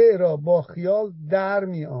واقع را با خیال در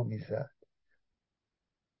می آمیزد.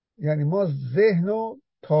 یعنی ما ذهن و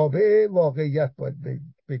تابع واقعیت باید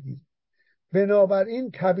بگیریم.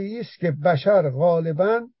 بنابراین طبیعی است که بشر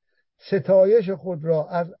غالباً ستایش خود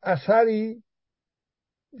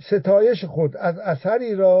از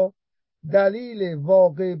اثری را دلیل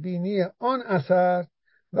واقع بینی آن اثر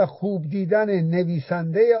و خوب دیدن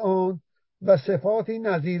نویسنده آن و صفاتی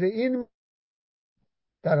نظیر این،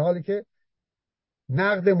 در حالی که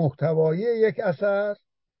نقد محتوایی یک اثر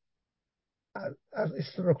از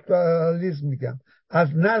استرکتورالیسم میگم، از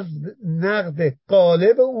نقد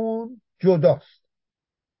قالب اون جداست.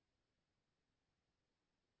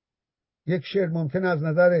 یک شعر ممکن از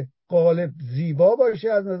نظر قالب زیبا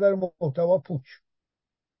باشه، از نظر محتوا پوچ.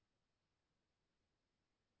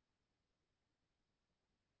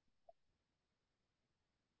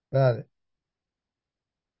 بله.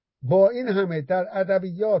 با این همه در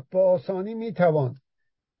ادبیات با آسانی میتوان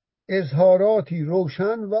اظهاراتی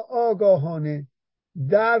روشن و آگاهانه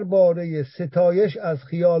درباره ستایش از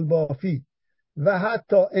خیال بافی و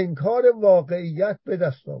حتی انکار واقعیت به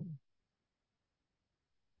دست آورد.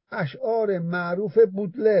 اشعار معروف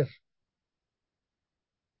بودلر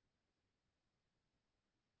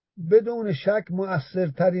بدون شک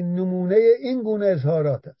مؤثرترین نمونه این گونه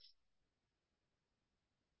اظهارات است.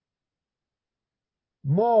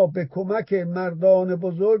 ما به کمک مردان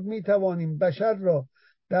بزرگ می توانیم بشر را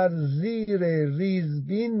در زیر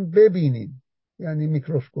ریزبین ببینیم، یعنی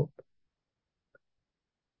میکروسکوپ.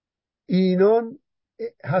 اینان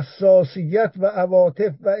حساسیت و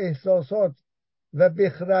عواطف و احساسات و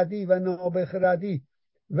بخردی و نابخردی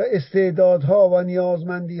و استعدادها و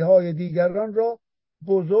نیازمندیهای دیگران را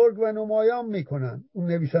بزرگ و نمایان میکنند،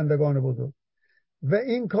 اون نویسندگان بزرگ. و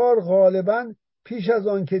این کار غالباً پیش از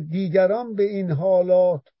آن که دیگران به این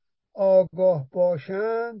حالات آگاه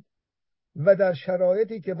باشند و در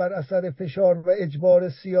شرایطی که بر اثر فشار و اجبار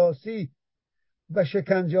سیاسی و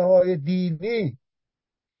شکنجه های دینی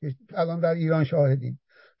الان در ایران شاهدیم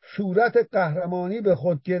صورت قهرمانی به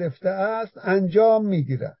خود گرفته است انجام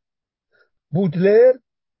میگیرد. بودلر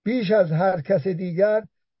بیش از هر کس دیگر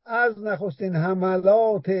از نخستین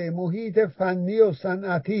حملات محیط فنی و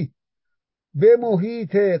صنعتی به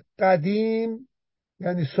محیط قدیم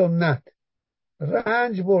یعنی سنت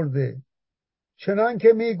رنج برده، چنان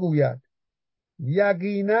که میگوید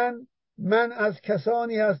یقینا من از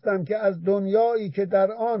کسانی هستم که از دنیایی که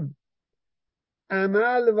در آن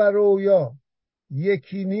عمل و رویا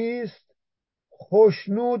یکی نیست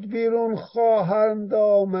خوشنود بیرون خواهند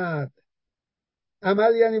آمد.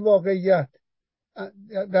 عمل یعنی واقعیت.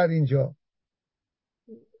 در اینجا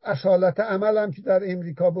اصالت عمل هم که در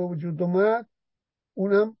امریکا به وجود اومد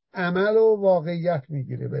اونم عمل و واقعیت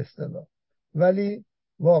میگیره به اصطلاح، ولی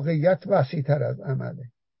واقعیت وسیع‌تر از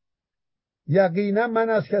عمله. یقینا من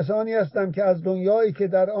از کسانی هستم که از دنیایی که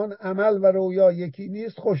در آن عمل و رویا یکی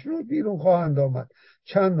نیست خوشنود بیرون خواهند آمد.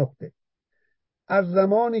 چند نکته. از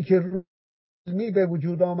زمانی که علمی به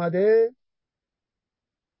وجود آمده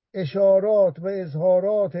اشارات و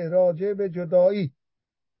اظهارات راجع به جدایی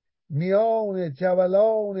میان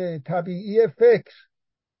جولان طبیعی فکر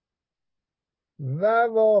و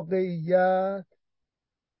واقعیت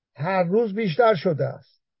هر روز بیشتر شده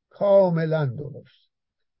است. کاملا درست.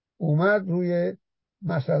 اومد روی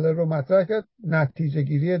مسئله رو مطرح کرد، نتیجه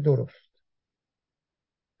گیری درست.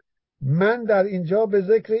 من در اینجا به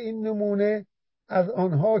ذکر این نمونه از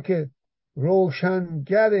آنها که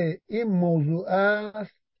روشنگر این موضوع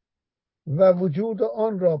است و وجود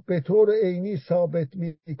آن را به طور عینی ثابت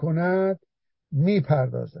می کند می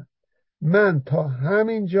پردازم. من تا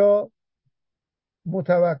همینجا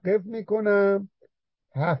متوقف می کنم.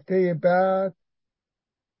 هفته بعد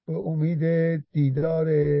به امید دیدار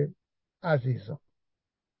عزیزان.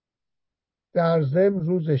 در ضمن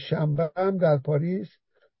روز شنبه هم در پاریس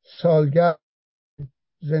سالگرد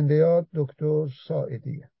زنده یاد دکتر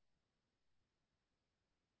ساعدی.